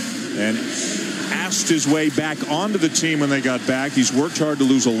and asked his way back onto the team when they got back. He's worked hard to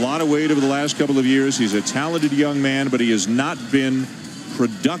lose a lot of weight over the last couple of years. He's a talented young man, but he has not been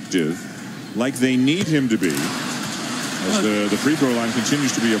productive like they need him to be. As the free throw line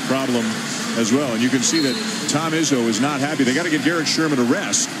continues to be a problem as well. And you can see that Tom Izzo is not happy. They got to get Garrett Sherman a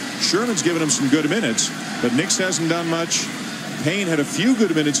rest. Sherman's given him some good minutes, but Nix hasn't done much. Payne had a few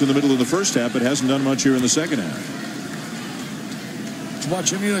good minutes in the middle of the first half, but hasn't done much here in the second half. Did you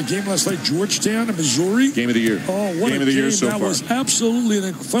watch any of that game last night? Georgetown and Missouri? Game of the year. Oh, what game a of the game. year so that far. Was absolutely an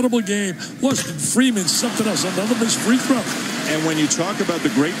incredible game. Weston Freeman, something else. Another missed free throw. And when you talk about the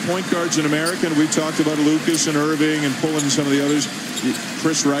great point guards in America, and we talked about Lucas and Irving and pulling some of the others,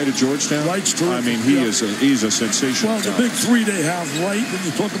 Chris Wright at Georgetown. Wright's terrific. I mean, he's a sensation. Well, the big 3 they have, right? When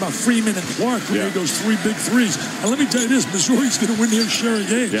you talk about Freeman and Clark, when they goes 3 big threes. And let me tell you this, Missouri's going to win their share of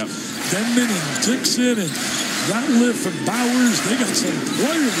games. Denman and Dixon and Ratliff and Bowers. They got some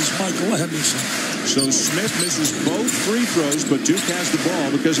players, Michael Henderson. So Smith misses both free throws, but Duke has the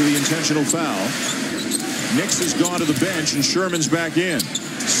ball because of the intentional foul. Nix has gone to the bench, and Sherman's back in.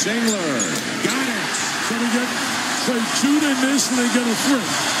 Singler got it. So they get two, they miss, and they get a three.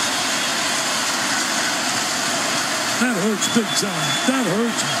 That hurts big time. That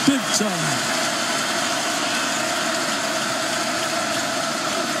hurts big time.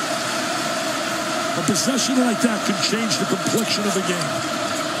 A possession like that can change the complexion of the game.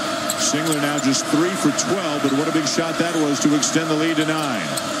 Singler now just 3 for 12, but what a big shot that was to extend the lead to 9.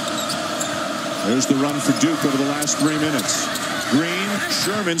 There's the run for Duke over the last 3 minutes. Green,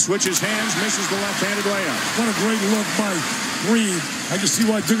 Sherman switches hands, misses the left-handed layup. What a great look by Green. I can see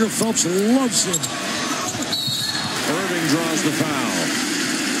why Digger Phelps loves him. Irving draws the foul.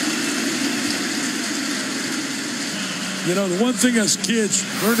 You know, the one thing as kids,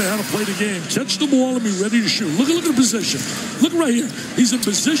 learning how to play the game, catch the ball and be ready to shoot. Look at the position. Look right here. He's in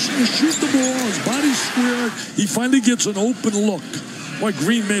position to shoot the ball. His body's squared. He finally gets an open look. Boy,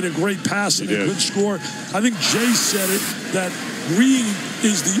 Green made a great pass and a good score. I think Jay said it, that Green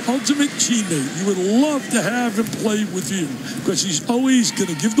is the ultimate teammate. You would love to have him play with you because he's always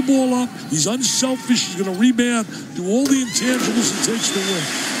going to give the ball up. He's unselfish. He's going to rebound, do all the intangibles it takes to win.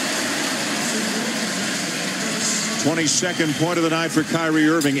 22nd point of the night for Kyrie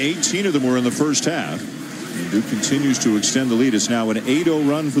Irving. 18 of them were in the first half. And Duke continues to extend the lead. It's now an 8-0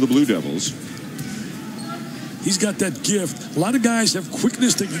 run for the Blue Devils. He's got that gift. A lot of guys have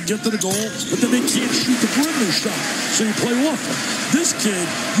quickness. They can get to the goal, but then they can't shoot the perimeter shot. So you play off him. This kid,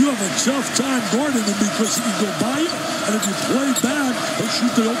 you have a tough time guarding him because he can go by you, and if you play back, he'll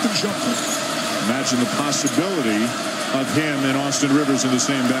shoot the open shot. Imagine the possibility of him and Austin Rivers in the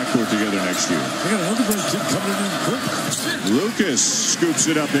same backcourt together next year. They got another great kid coming in quick. Lucas scoops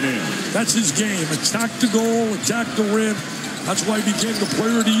it up and in. That's his game. Attack the goal, attack the rim. That's why he became the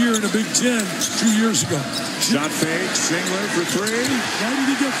player of the year in the Big Ten 2 years ago. Shot fake, Singler for 3. Why did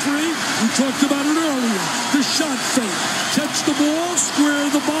he get free? We talked about it earlier. The shot fake. Catch the ball, square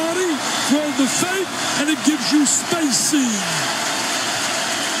the body, throw the fake, and it gives you spacing.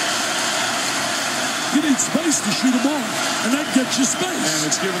 You need space to shoot a ball, and that gets you space. And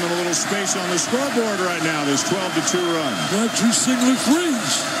it's giving them a little space on the scoreboard right now, this 12-2 run. Well, 2 Singler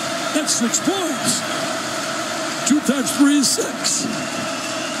threes. That's 6 points. 2 times 3 is 6.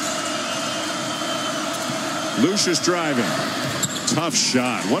 Lucius driving. Tough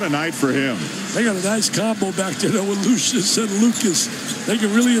shot. What a night for him. They got a nice combo back there though, with Lucius and Lucas. They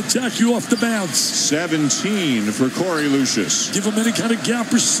can really attack you off the bounce. 17 for Corey Lucius. Give them any kind of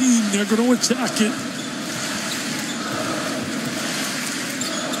gap or seam, they're going to attack it.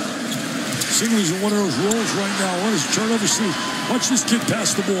 Singler's in one of those roles right now. What is turnover? See, watch this kid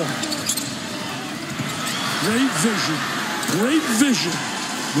pass the ball. Great vision. Great vision.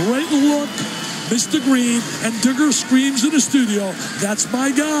 Great look. Mr. Green, and Digger screams in the studio, "That's my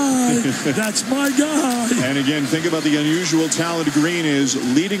guy. That's my guy." And again, think about the unusual talent Green is,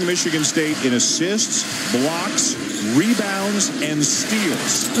 leading Michigan State in assists, blocks, rebounds, and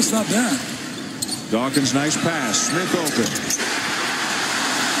steals. That's not bad. Dawkins, nice pass. Smith open.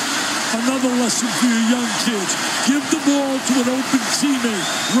 Another lesson for you young kids. Give the ball to an open teammate.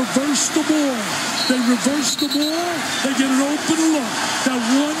 Reverse the ball. They reverse the ball. They get an open look. That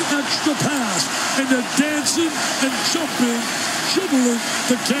one extra pass. And they're dancing and jumping, dribbling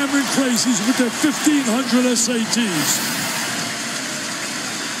the Cameron Crazies with their 1,500 SATs.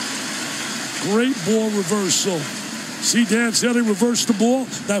 Great ball reversal. See, Dan, see how they reverse the ball?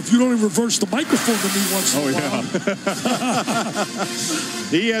 Now, if you don't even reverse the microphone to me once in a while.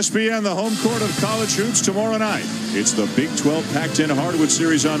 ESPN, the home court of college hoops tomorrow night. It's the Big 12 Pac-10 Hardwood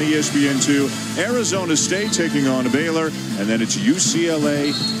Series on ESPN2. Arizona State taking on Baylor, and then it's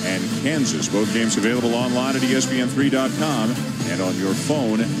UCLA and Kansas. Both games available online at ESPN3.com and on your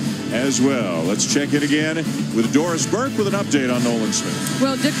phone as well. Let's check in again with Doris Burke with an update on Nolan Smith.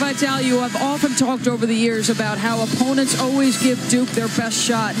 Well, Dick Vitale, you have often talked over the years about how opponents always give Duke their best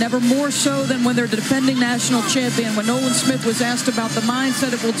shot, never more so than when they're defending national champion. When Nolan Smith was asked about the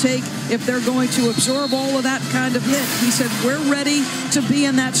mindset it will take if they're going to absorb all of that kind of hit, he said, "We're ready to be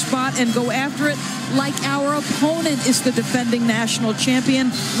in that spot and go after it like our opponent is the defending national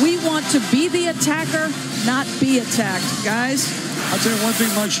champion. We want to be the attacker, not be attacked." Guys, I'll tell you one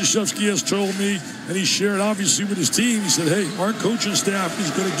thing Mike Krzyzewski has told me, and he shared obviously with his team. He said, "Hey, our coaching staff is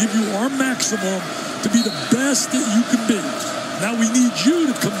going to give you our maximum to be the best that you can be. Now we need you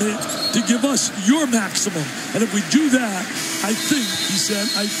to commit to give us your maximum. And if we do that, I think," he said,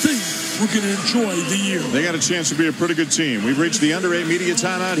 "I think we're going to enjoy the year. They got a chance to be a pretty good team. We've reached the under 8 media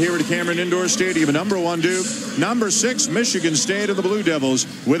timeout here at Cameron Indoor Stadium. Number 1 Duke, number 6 Michigan State, and the Blue Devils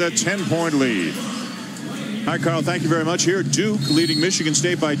with a 10-point lead. Hi, Carl. Thank you very much. Here, Duke leading Michigan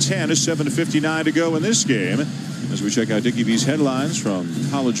State by 10. A 7:59 to go in this game. As we check out Dickie V's headlines from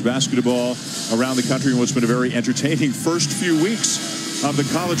college basketball around the country and what's been a very entertaining first few weeks of the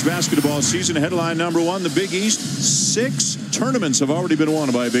college basketball season. Headline number 1, the Big East. 6 tournaments have already been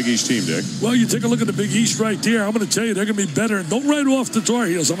won by a Big East team, Dick. Well, you take a look at the Big East right there. I'm going to tell you they're going to be better. And don't write off the Tar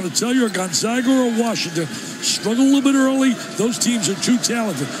Heels. I'm going to tell you, Gonzaga or Washington struggle a little bit early. Those teams are too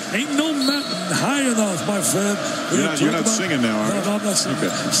talented. Ain't no mountain high enough, my friend. You're not singing now, are you? No, I'm not singing.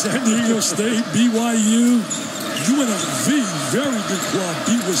 Okay. San Diego State, BYU, UNLV, very good club.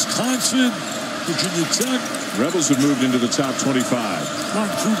 Beat Wisconsin, Virginia Tech. Rebels have moved into the top 25. Ron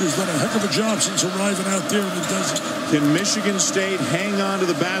Kruger's done a heck of a job since arriving out there, and it doesn't. Can Michigan State hang on to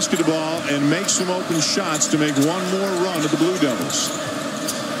the basketball and make some open shots to make one more run at the Blue Devils?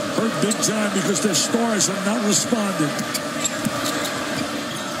 Hurt big time because their stars are not responding.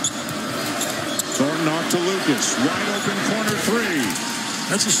 Thornton off to Lucas. Wide open corner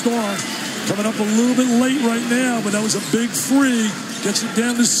 3. That's a star. Coming up a little bit late right now, but that was a big 3. Gets it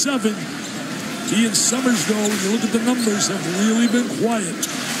down to 7. He and Summers, though, when you look at the numbers, have really been quiet.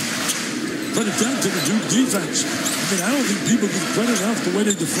 Credit down to the Duke defense. I mean, I don't think people give credit enough the way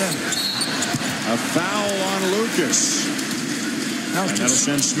they defend. A foul on Lucas. And that'll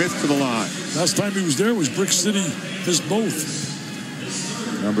send Smith to the line. Last time he was there was Brick City. Missed both.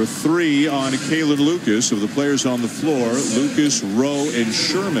 Number 3 on Kalen Lucas. Of the players on the floor, Lucas, Rowe, and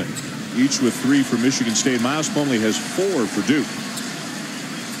Sherman, each with 3 for Michigan State. Miles Plumlee has 4 for Duke.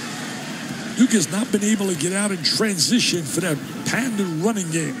 Duke has not been able to get out and transition for that patented running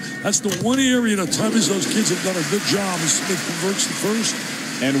game. That's the one area that times those kids have done a good job as Smith converts the first.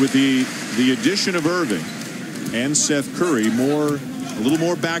 And with the addition of Irving and Seth Curry, a little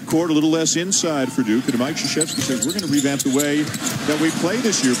more backcourt, a little less inside for Duke. And Mike Krzyzewski says we're going to revamp the way that we play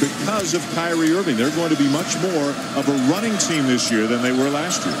this year because of Kyrie Irving. They're going to be much more of a running team this year than they were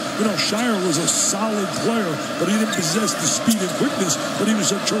last year. You know, Shire was a solid player, but he didn't possess the speed and quickness, but he was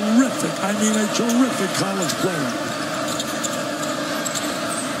a terrific college player.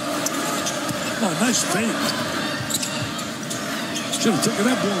 Oh, nice feint. Should have taken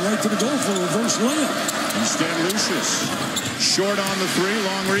that ball right to the goal for a reverse layup. Instead, Lucius. Short on the 3,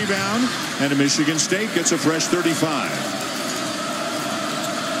 long rebound, and Michigan State gets a fresh 35.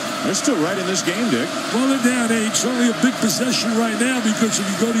 They're still right in this game, Dick. Well, they're down 8. Certainly a big possession right now because if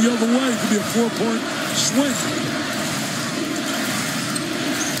you go the other way, it could be a 4-point swing.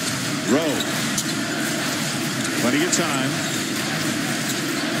 Rowe. Plenty of time.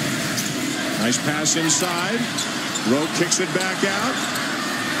 Nice pass inside. Rowe kicks it back out.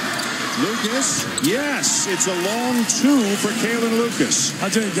 Lucas, yes, it's a long 2 for Kalen Lucas. I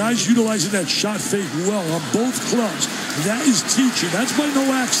tell you, guys utilizing that shot fake well on both clubs. That is teaching. That's by no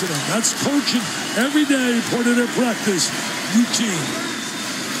accident. That's coaching every day, part of their practice routine.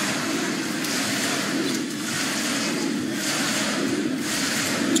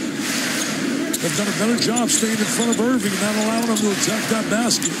 They've done a better job staying in front of Irving and not allowing him to attack that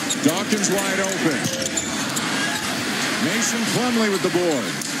basket. Dawkins wide open. Mason Plumlee with the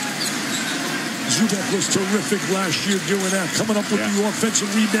board. Zubak was terrific last year doing that, coming up with the offensive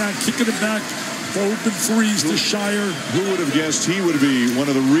rebound, kicking it back for open threes to Shire. Who would have guessed he would be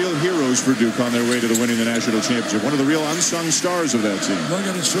one of the real heroes for Duke on their way to winning the national championship? One of the real unsung stars of that team. Well,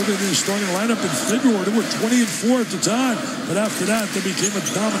 got inserted in the starting lineup in February. They were 20-4 at the time, but after that, they became a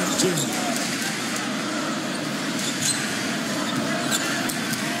dominant team.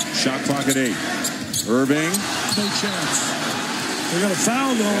 Shot clock at 8. Irving. No chance. They got a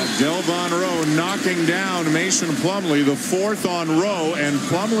foul, though. Delvon Rowe knocking down Mason Plumlee, the 4th on Rowe, and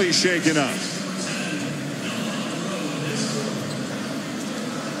Plumlee shaken up.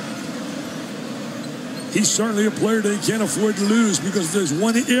 He's certainly a player they can't afford to lose because there's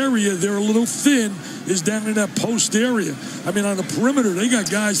one area they're a little thin is down in that post area. I mean, on the perimeter, they got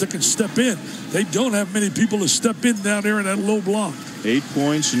guys that can step in. They don't have many people to step in down there in that low block. 8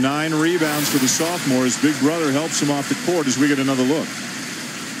 points, 9 rebounds for the sophomore. His big brother helps him off the court as we get another look.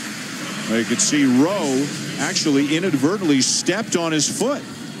 Now you can see Rowe actually inadvertently stepped on his foot.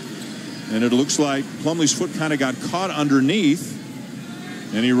 And it looks like Plumlee's foot kind of got caught underneath,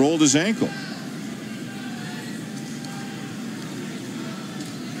 and he rolled his ankle.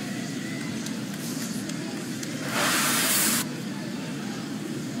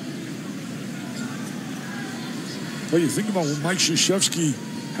 Well, you think about what Mike Krzyzewski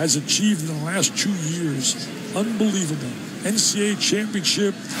has achieved in the last 2 years. Unbelievable. NCAA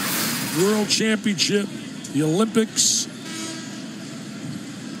championship, World Championship, the Olympics.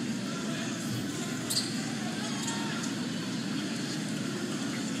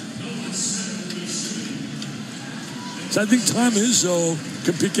 So I think Tom Izzo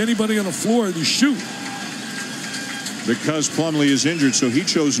can pick anybody on the floor to shoot. Because Plumlee is injured, so he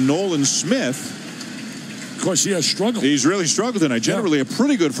chose Nolan Smith. Of course, he has struggled. He's really struggled tonight. Generally a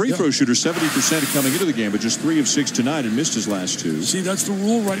pretty good free throw shooter, 70% coming into the game, but just 3 of 6 tonight and missed his last 2. See, that's the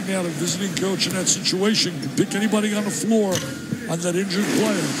rule right now. The visiting coach in that situation can pick anybody on the floor on that injured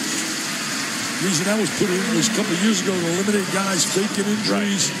player. The reason that was put in was a couple of years ago to eliminate guys faking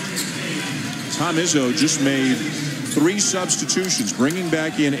injuries. Right. Tom Izzo just made 3 substitutions, bringing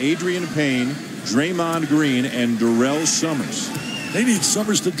back in Adrian Payne, Draymond Green, and Darrell Summers. They need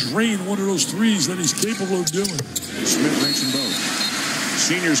Summers to drain one of those threes that he's capable of doing. Smith makes them both.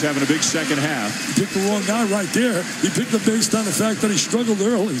 Senior's having a big second half. He picked the wrong guy right there. He picked him based on the fact that he struggled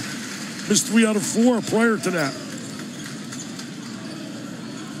early. Missed 3 out of 4 prior to that.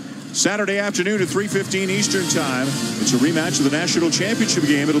 Saturday afternoon at 3:15 Eastern Time. It's a rematch of the national championship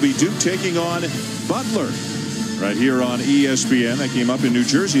game. It'll be Duke taking on Butler right here on ESPN. That came up in New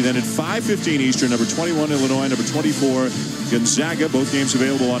Jersey. Then at 5:15 Eastern, number 21 Illinois, number 24 Gonzaga. Both games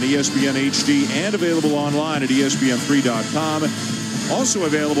available on ESPN HD and available online at ESPN3.com. Also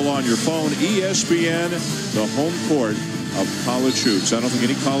available on your phone, ESPN, the home court of college hoops. I don't think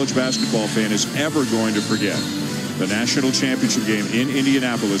any college basketball fan is ever going to forget the national championship game in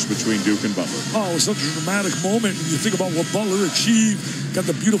Indianapolis between Duke and Butler. Oh, it's such a dramatic moment when you think about what Butler achieved. Got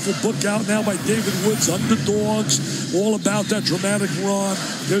the beautiful book out now by David Woods, Underdogs, all about that dramatic run.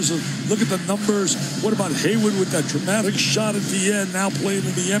 There's a look at the numbers. What about Hayward with that dramatic shot at the end, now playing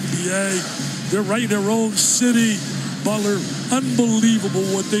in the NBA? They're right in their own city. Butler, unbelievable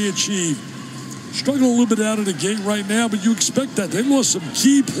what they achieved. Struggling a little bit out of the gate right now, but you expect that. They lost some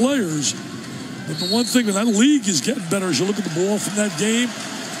key players. But the one thing that league is getting better as you look at the ball from that game.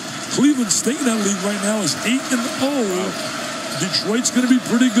 Cleveland State in that league right now is 8-0. Detroit's going to be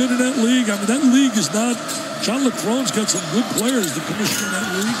pretty good in that league. I mean, that league is not... John LeCron's got some good players, the commissioner in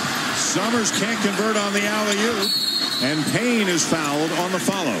that league. Summers can't convert on the alley-oop, and Payne is fouled on the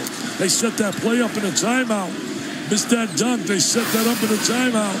follow. They set that play up in a timeout. Missed that dunk. They set that up in a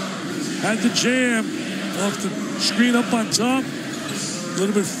timeout. Had the jam off the screen up on top. A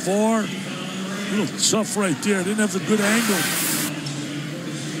little bit far. A little tough right there. Didn't have a good angle.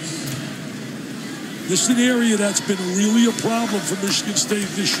 This is an area that's been really a problem for Michigan State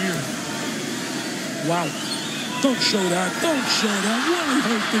this year. Wow. Don't show that. Don't show that. Really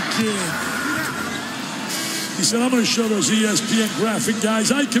hurt the kid. He said, I'm going to show those ESPN graphic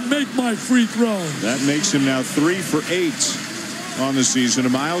guys I can make my free throw. That makes him now 3 for 8 on the season.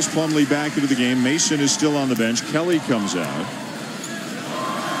 Miles Plumlee back into the game. Mason is still on the bench. Kelly comes out.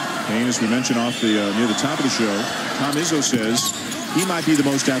 Payne, as we mentioned off the near the top of the show, Tom Izzo says he might be the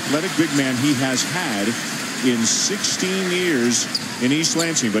most athletic big man he has had in 16 years in East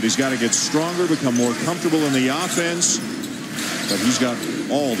Lansing, but he's got to get stronger, become more comfortable in the offense, but he's got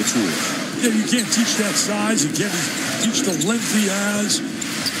all the tools. Yeah, you can't teach that size. You can't teach the length he has.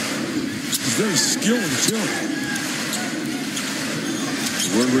 He's very skilled, too.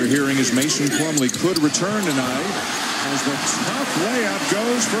 The word we're hearing is Mason Plumlee could return tonight as the tough layup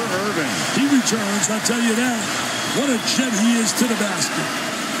goes for Irving. He returns, I'll tell you that. What a jet he is to the basket.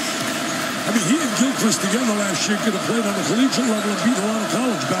 I mean, he and Gilchrist together last year could have played on the collegiate level and beat a lot of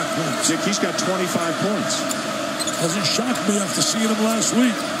college backcourts. Dick, he's got 25 points. Doesn't shock me after seeing him last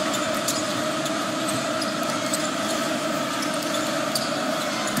week.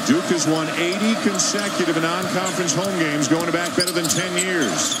 Duke has won 80 consecutive non-conference home games, going back better than 10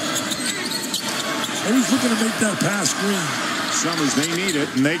 years. And he's looking to make that pass green. Summers, they need it,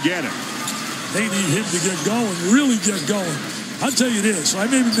 and they get it. They need him to get going, really get going. I'll tell you this, I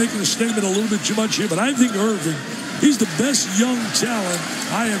may be making a statement a little bit too much here, but I think Irving, he's the best young talent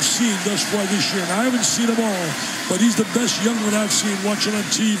I have seen thus far this year. And I haven't seen them all, but he's the best young one I've seen watching on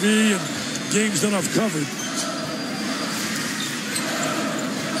TV and games that I've covered.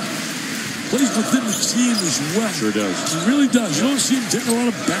 Plays within the team as well. Sure does. He really does. You don't see him taking a lot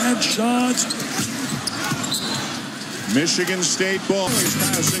of bad shots. Michigan State ball. He's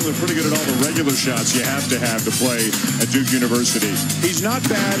passing. They're pretty good at all the regular shots you have to play at Duke University. He's not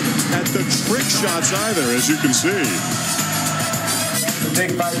bad at the trick shots either, as you can see. The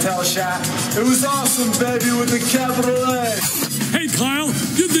Dick Vitale shot. It was awesome, baby, with the capital A. Hey, Kyle,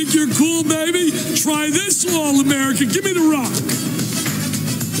 you think you're cool, baby? Try this, All-American. Give me the rock.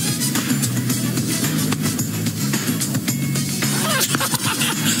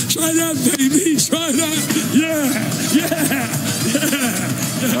 Try that, baby. Try that. Yeah.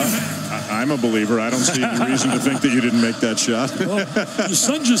 I'm a believer. I don't see any reason to think that you didn't make that shot. Well, your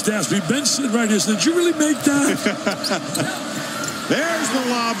son just asked me. Ben's sitting right here. Said, did you really make that? There's the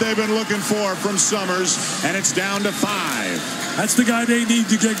lob they've been looking for from Summers, and it's down to 5. That's the guy they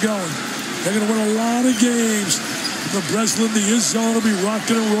need to get going. They're going to win a lot of games. The Breslin, the Izzo will be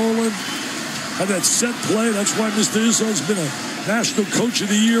rocking and rolling. And that set play, that's why Mr. Izzo's been a National Coach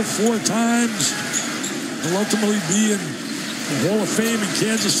of the Year 4 times. He'll ultimately be in the Hall of Fame in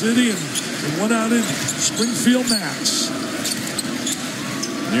Kansas City and one out in Springfield, Mass.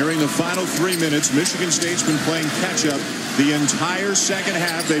 Nearing the final 3 minutes, Michigan State's been playing catch-up the entire second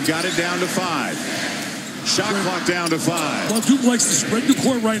half. They've got it down to 5. Shot clock down to 5. Well, Duke likes to spread the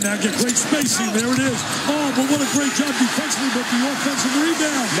court right now, get great spacing. There it is. Oh, but what a great job defensively, but the offensive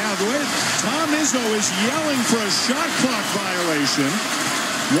rebound. Now, the way Tom Izzo is yelling for a shot clock violation,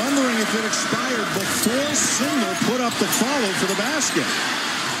 wondering if it expired before Single put up the follow for the basket.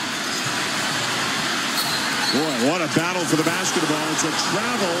 Boy, what a battle for the basketball. It's a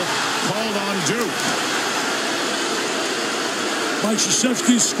travel called on Duke. Mike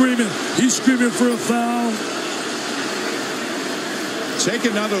Krzyzewski's screaming. He's screaming for a foul. Take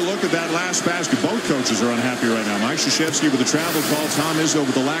another look at that last basket. Both coaches are unhappy right now. Mike Krzyzewski with a travel call. Tom Izzo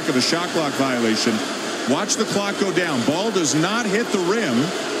with the lack of a shot clock violation. Watch the clock go down. Ball does not hit the rim.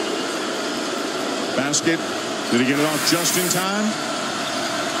 Basket. Did he get it off just in time?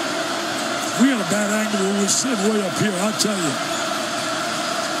 We had a bad angle. It was set way up here, I'll tell you.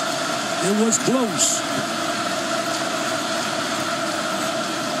 It was close.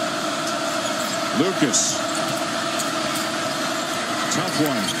 Lucas. Tough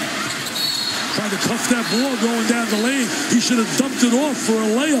one. Trying to cuff that ball going down the lane. He should have dumped it off for a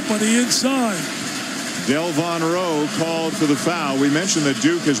layup on the inside. Delvon Rowe called for the foul. We mentioned that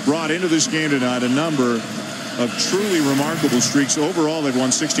Duke has brought into this game tonight a number of truly remarkable streaks. Overall, they've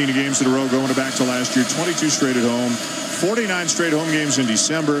won 16 games in a row going back to last year. 22 straight at home. 49 straight home games in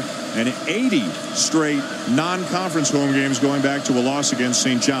December. And 80 straight non-conference home games going back to a loss against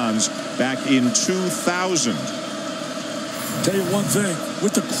St. John's back in 2000. Tell you one thing,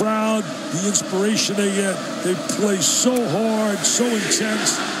 with the crowd, the inspiration they get, they play so hard, so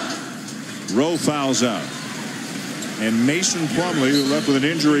intense. Rowe fouls out. And Mason Plumlee, who left with an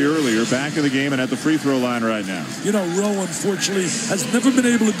injury earlier, back in the game and at the free throw line right now. You know, Rowe, unfortunately, has never been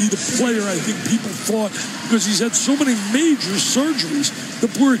able to be the player I think people thought because he's had so many major surgeries. The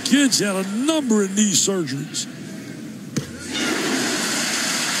poor kid's had a number of knee surgeries.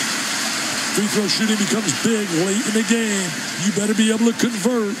 Free throw shooting becomes big late in the game. You better be able to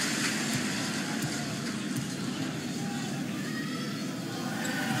convert.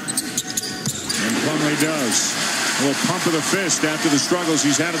 And Plumlee does. A little pump of the fist after the struggles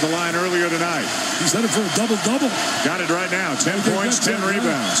he's had at the line earlier tonight. He's headed for a double-double. Got it right now. 10 points, 10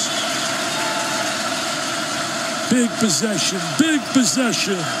 rebounds. Big possession, big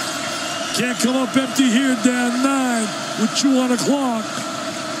possession. Can't come up empty here, down 9 with 2 on the clock.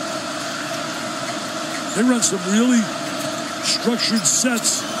 They run some really structured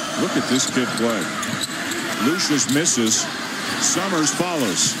sets. Look at this kid play. Lucius misses. Summers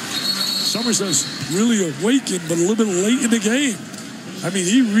follows. Summers has really awakened, but a little bit late in the game. I mean,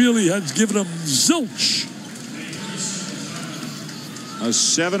 he really has given them zilch. A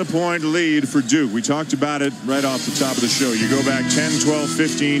 7-point lead for Duke. We talked about it right off the top of the show. You go back 10, 12,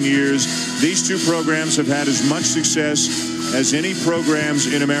 15 years. These two programs have had as much success as any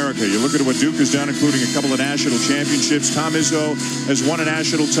programs in America. You look at what Duke has done, including a couple of national championships. Tom Izzo has won a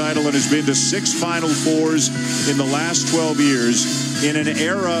national title and has been to 6 Final Fours in the last 12 years in an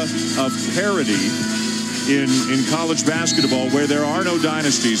era of parity in college basketball where there are no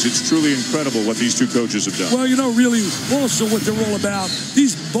dynasties. It's truly incredible what these two coaches have done. Well, you know, really also what they're all about.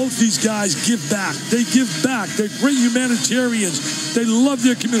 Both these guys give back. They give back. They're great humanitarians. They love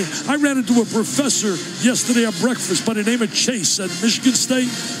their community. I ran into a professor yesterday at breakfast by the name of Chase at Michigan State.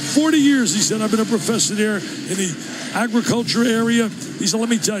 40 years, he said, I've been a professor there in the agriculture area. He said, let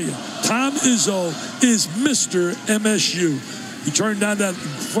me tell you, Tom Izzo is Mr. MSU. He turned down that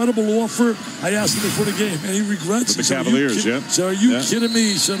incredible offer. I asked him before the game, and he regrets it. The Cavaliers, yeah. So are you kidding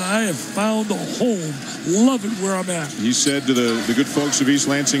me? He said, I have found a home. Love it where I'm at. He said to the good folks of East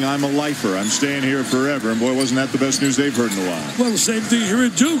Lansing, I'm a lifer. I'm staying here forever. And boy, wasn't that the best news they've heard in a while. Well, the same thing here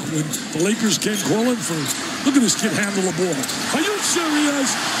at Duke when the Lakers came calling for, look at this kid handle the ball. Are you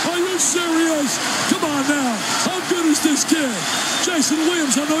serious? Are you serious? Come on now. How good is this kid? Jason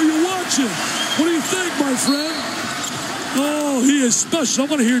Williams, I know you're watching. What do you think, my friend? Oh, he is special. I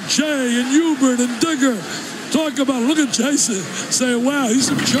want to hear Jay and Hubert and Digger talk about it. Look at Jason saying, wow, he's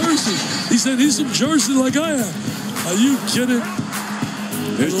from Jersey. He said he's from Jersey like I am. Are you kidding?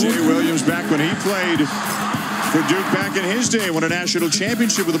 There's Jay Williams back when he played for Duke back in his day. Won a national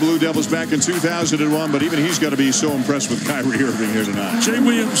championship with the Blue Devils back in 2001. But even he's got to be so impressed with Kyrie Irving here tonight. Jay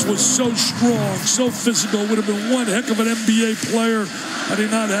Williams was so strong, so physical. Would have been one heck of an NBA player had he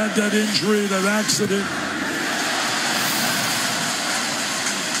not had that injury, that accident.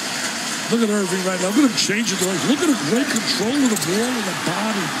 Look at Irving right now. Look at him changing the legs. Look at him, great control of the ball and the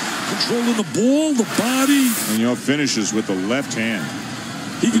body. Controlling the ball, the body. And, you know, finishes with the left hand.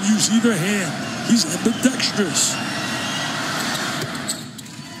 He could use either hand. He's ambidextrous.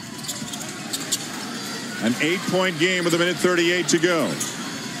 An 8-point game with 1:38 to go.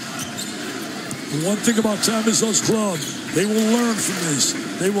 The one thing about Tom Izzo's club, they will learn from this.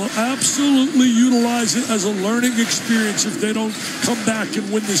 They will absolutely utilize it as a learning experience if they don't come back and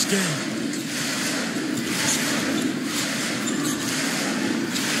win this game.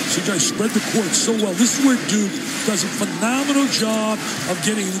 You guys spread the court so well. This is where Duke does a phenomenal job of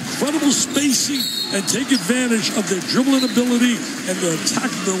getting incredible spacing and take advantage of their dribbling ability and the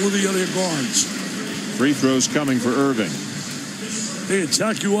attack ability of their guards. Free throws coming for Irving. They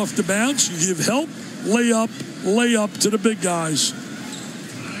attack you off the bounce. You give help, lay up to the big guys.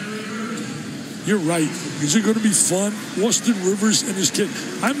 You're right. Is it going to be fun? Austin Rivers and his kid.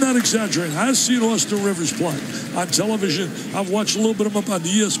 I'm not exaggerating. I've seen Austin Rivers play on television. I've watched a little bit of him on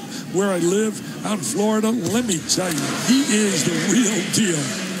the where I live, out in Florida. Let me tell you, he is the real deal.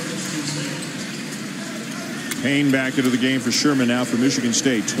 Payne back into the game for Sherman now for Michigan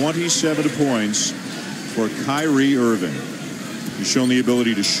State. 27 points for Kyrie Irving. He's shown the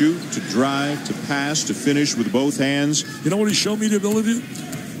ability to shoot, to drive, to pass, to finish with both hands. You know what he showed me the ability to do?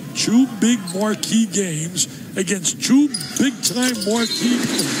 2 big marquee games against 2 big-time marquee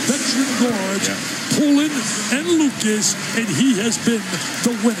veteran guards, Pullen and Lucas, and he has been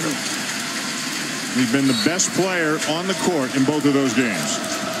the winner. He's been the best player on the court in both of those games.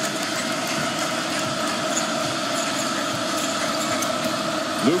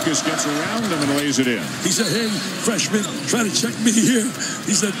 Lucas gets around him and lays it in. He said, hey, freshman, try to check me here.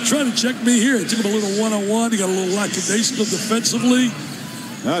 He said, try to check me here. It took him a little one-on-one. He got a little lackadaisical defensively.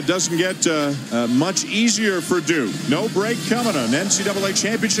 It doesn't get much easier for Duke. No break coming. An NCAA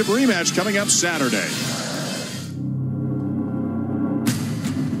championship rematch coming up Saturday.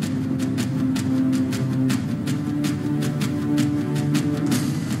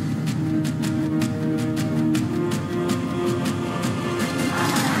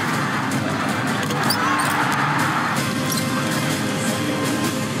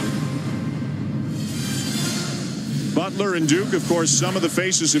 Butler and Duke, of course, some of the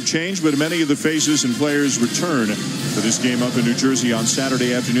faces have changed, but many of the faces and players return for this game up in New Jersey on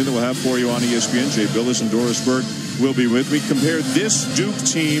Saturday afternoon that we'll have for you on ESPN. Jay Billis and Doris Burke will be with me. Compare this Duke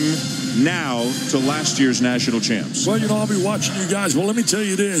team now to last year's national champs. Well, you know, I'll be watching you guys. Well, let me tell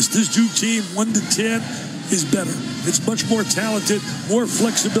you this. This Duke team, 1 to 10, is better. It's much more talented, more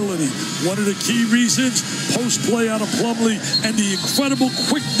flexibility. One of the key reasons, post play out of Plumlee and the incredible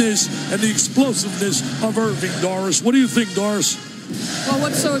quickness and the explosiveness of Irving. Doris, what do you think, Doris? Well,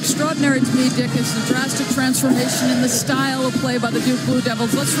 what's so extraordinary to me, Dick, is the drastic transformation in the style of play by the Duke Blue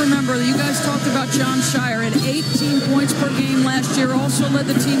Devils. Let's remember that you guys talked about John Shire at 18 points per game last year, also led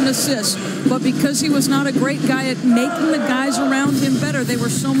the team in assists. But because he was not a great guy at making the guys around him better, they were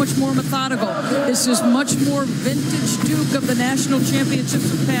so much more methodical. This is much more vintage Duke of the national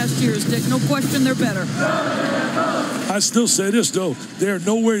championships of past years, Dick. No question they're better. I still say this, though. They're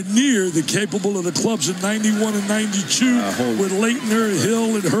nowhere near the capable of the clubs in 91 and 92 with Leitner,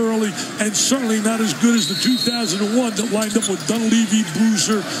 Hill, and Hurley, and certainly not as good as the 2001 that lined up with Dunleavy,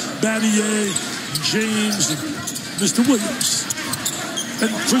 Bruiser, Battier, James, and Mr. Williams,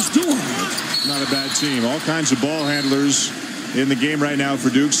 and Chris Durham. Not a bad team. All kinds of ball handlers in the game right now for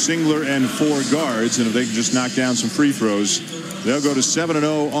Duke. Singler and 4 guards, and if they can just knock down some free throws, they'll go to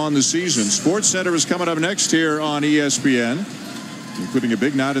 7-0 on the season. Sports Center is coming up next here on ESPN. Including a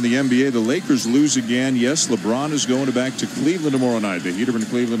big night in the NBA. The Lakers lose again. Yes, LeBron is going back to Cleveland tomorrow night. The Heat are in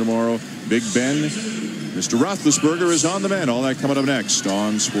Cleveland tomorrow. Big Ben, Mr. Roethlisberger is on the mend. All that coming up next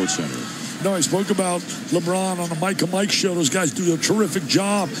on Sports Center. No, I spoke about LeBron on the Mike and Mike show. Those guys do a terrific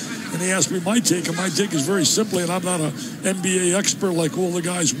job. And they asked me my take, and my take is very simply, and I'm not an NBA expert like all the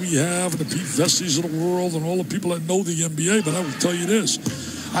guys we have, and the Pete Vesey's of the world, and all the people that know the NBA, but I will tell you this.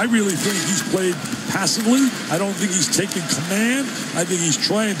 I really think he's played passively. I don't think he's taken command. I think he's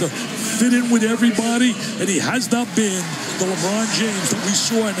trying to fit in with everybody, and he has not been the LeBron James that we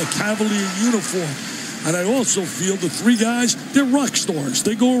saw in a Cavalier uniform. And I also feel the 3 guys, they're rock stars.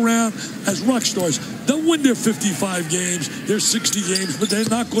 They go around as rock stars. They'll win their 55 games, their 60 games, but they're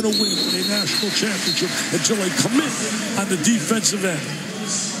not going to win a national championship until they commit on the defensive end.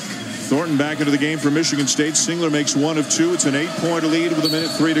 Thornton back into the game for Michigan State. Singler makes one of two. It's an 8-point lead with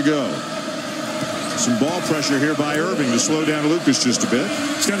 1:03 to go. Some ball pressure here by Irving to slow down Lucas just a bit.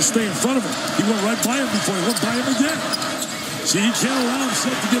 He's got to stay in front of him. He went right by him before. He went by him again. See, he can't allow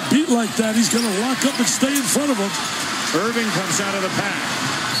himself to get beat like that. He's going to lock up and stay in front of him. Irving comes out of the pack.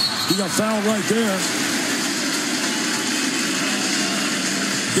 He got fouled right there.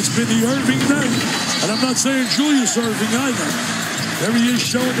 It's been the Irving night. And I'm not saying Julius Irving either. There he is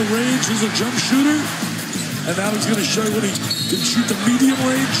showing the range as a jump shooter. And now he's going to show what he can shoot the medium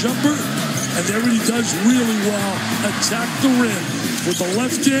range jumper. And there he does really well. Attack the rim with the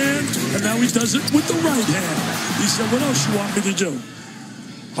left hand. And now he does it with the right hand. He said, what else you want me to do?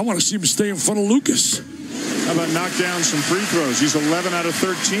 I want to see him stay in front of Lucas. How about knock down some free throws? He's 11 out of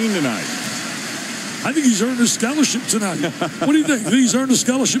 13 tonight. I think he's earned a scholarship tonight. What do you think? Think he's earned a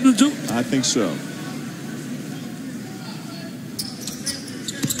scholarship to Duke? I think so.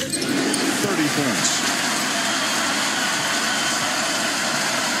 30 points.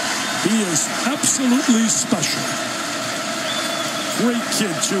 He is absolutely special. Great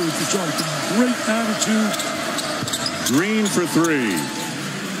kid, too, if you're talking. Great attitude. Green for three.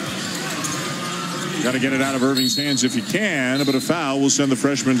 Got to get it out of Irving's hands if he can, but a foul will send the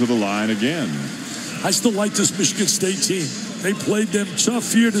freshman to the line again. I still like this Michigan State team. They played them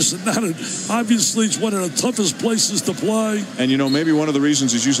tough here, this and that. And obviously, it's one of the toughest places to play. And, you know, maybe one of the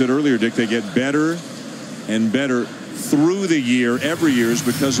reasons, as you said earlier, Dick, they get better and better through the year, every year, is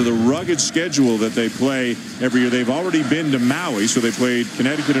because of the rugged schedule that they play every year. They've already been to Maui, so they played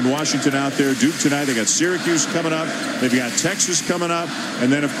Connecticut and Washington out there. Duke tonight. They got Syracuse coming up. They've got Texas coming up.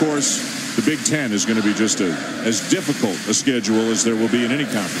 And then, of course, the Big Ten is going to be just as difficult a schedule as there will be in any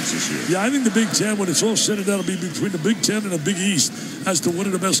conference this year. Yeah, I think the Big Ten, when it's all said and done, will be between the Big Ten and the Big East as to one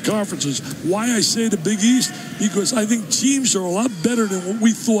of the best conferences. Why I say the Big East? Because I think teams are a lot better than what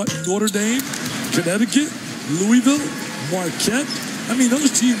we thought. Notre Dame, Connecticut, Louisville, Marquette. I mean,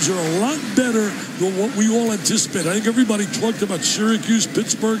 those teams are a lot better than what we all anticipate. I think everybody talked about Syracuse,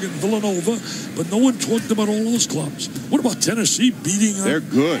 Pittsburgh, and Villanova, but no one talked about all those clubs. What about Tennessee beating They're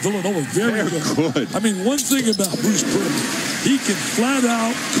good. Villanova? They're good. I mean, one thing about Bruce Purdy, he can flat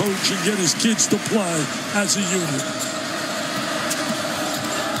out coach and get his kids to play as a unit.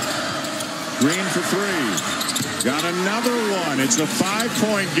 Green for three. Got another one. It's a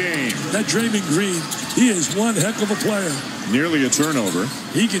 5-point game. That Draymond Green, he is one heck of a player. Nearly a turnover.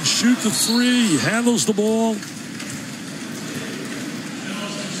 He can shoot the three. He handles the ball.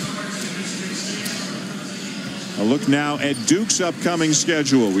 A look now at Duke's upcoming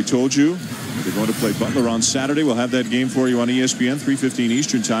schedule. We told you they're going to play Butler on Saturday. We'll have that game for you on ESPN, 3:15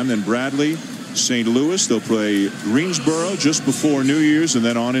 Eastern time. Then Bradley, St. Louis. They'll play Greensboro just before New Year's and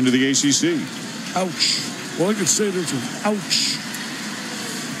then on into the ACC. Ouch. Well, I could say this one. Ouch.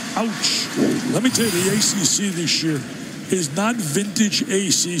 Ouch. Let me tell you, the ACC this year is not vintage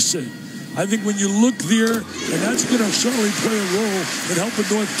ACC. I think when you look there, and that's going to certainly play a role in helping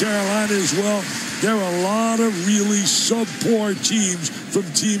North Carolina as well, there are a lot of really subpar teams from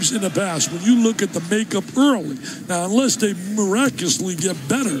teams in the past. When you look at the makeup early, now unless they miraculously get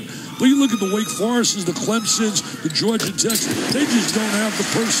better, but you look at the Wake Forests, the Clemsons, the Georgia Techs, they just don't have the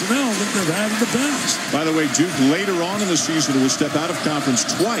personnel that they've had in the past. By the way, Duke later on in the season will step out of conference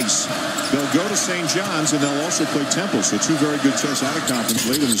twice. They'll go to St. John's and they'll also play Temple. So two very good tests out of conference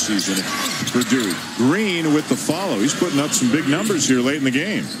late in the season for Duke. Green with the follow. He's putting up some big numbers here late in the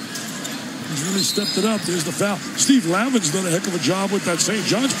game. He's really stepped it up. There's the foul. Steve Lavin's done a heck of a job with that St.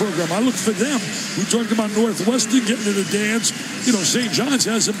 John's program. I look for them. We talked about Northwestern getting to the dance. You know, St. John's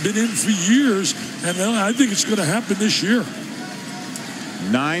hasn't been in for years, and I think it's going to happen this year.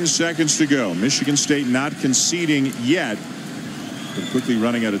 9 seconds to go. Michigan State not conceding yet, but quickly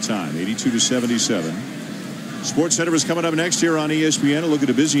running out of time. 82-77. SportsCenter is coming up next here on ESPN. A look at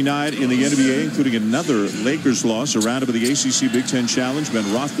a busy night in the NBA, including another Lakers loss, a roundup of the ACC-Big Ten Challenge. Ben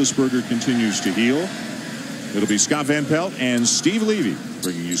Roethlisberger continues to heal. It'll be Scott Van Pelt and Steve Levy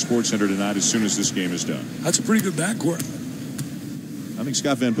bringing you SportsCenter tonight as soon as this game is done. That's a pretty good backcourt. I think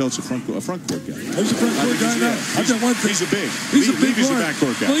Scott Van Pelt's a front court guy. He's a front court guy now. He's a big Levy's guard. a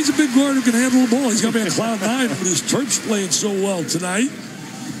backcourt guy. Well, he's a big guard who can handle the ball. He's going to be on cloud 9 with his Terps playing so well tonight.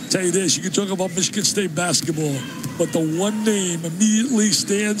 Tell you this, you can talk about Michigan State basketball, but the one name immediately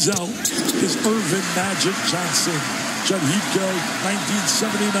stands out is Irvin Magic Johnson. Jadhiko,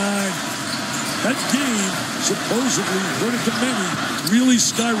 1979. That game, supposedly, according to many, really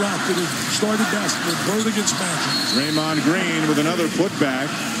skyrocketed, started basketball, Bird against Magic. Draymond Green with another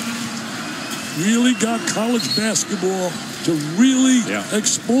putback. Really got college basketball to really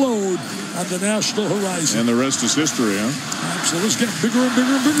explode on the national horizon. And the rest is history, huh? So let's get bigger and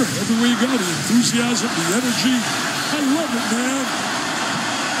bigger and bigger. Everywhere you go, the enthusiasm, the energy. I love it, man.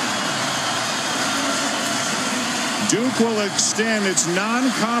 Duke will extend its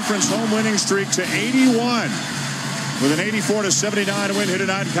non-conference home winning streak to 81. With an 84-79 win here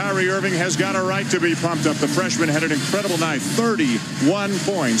tonight, Kyrie Irving has got a right to be pumped up. The freshman had an incredible night, 31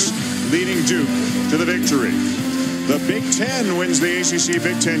 points, leading Duke to the victory. The Big Ten wins the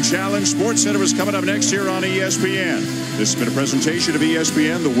ACC-Big Ten Challenge. SportsCenter is coming up next year on ESPN. This has been a presentation of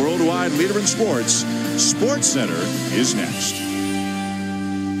ESPN, the worldwide leader in sports. SportsCenter is next.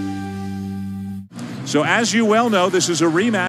 So as you well know, this is a rematch.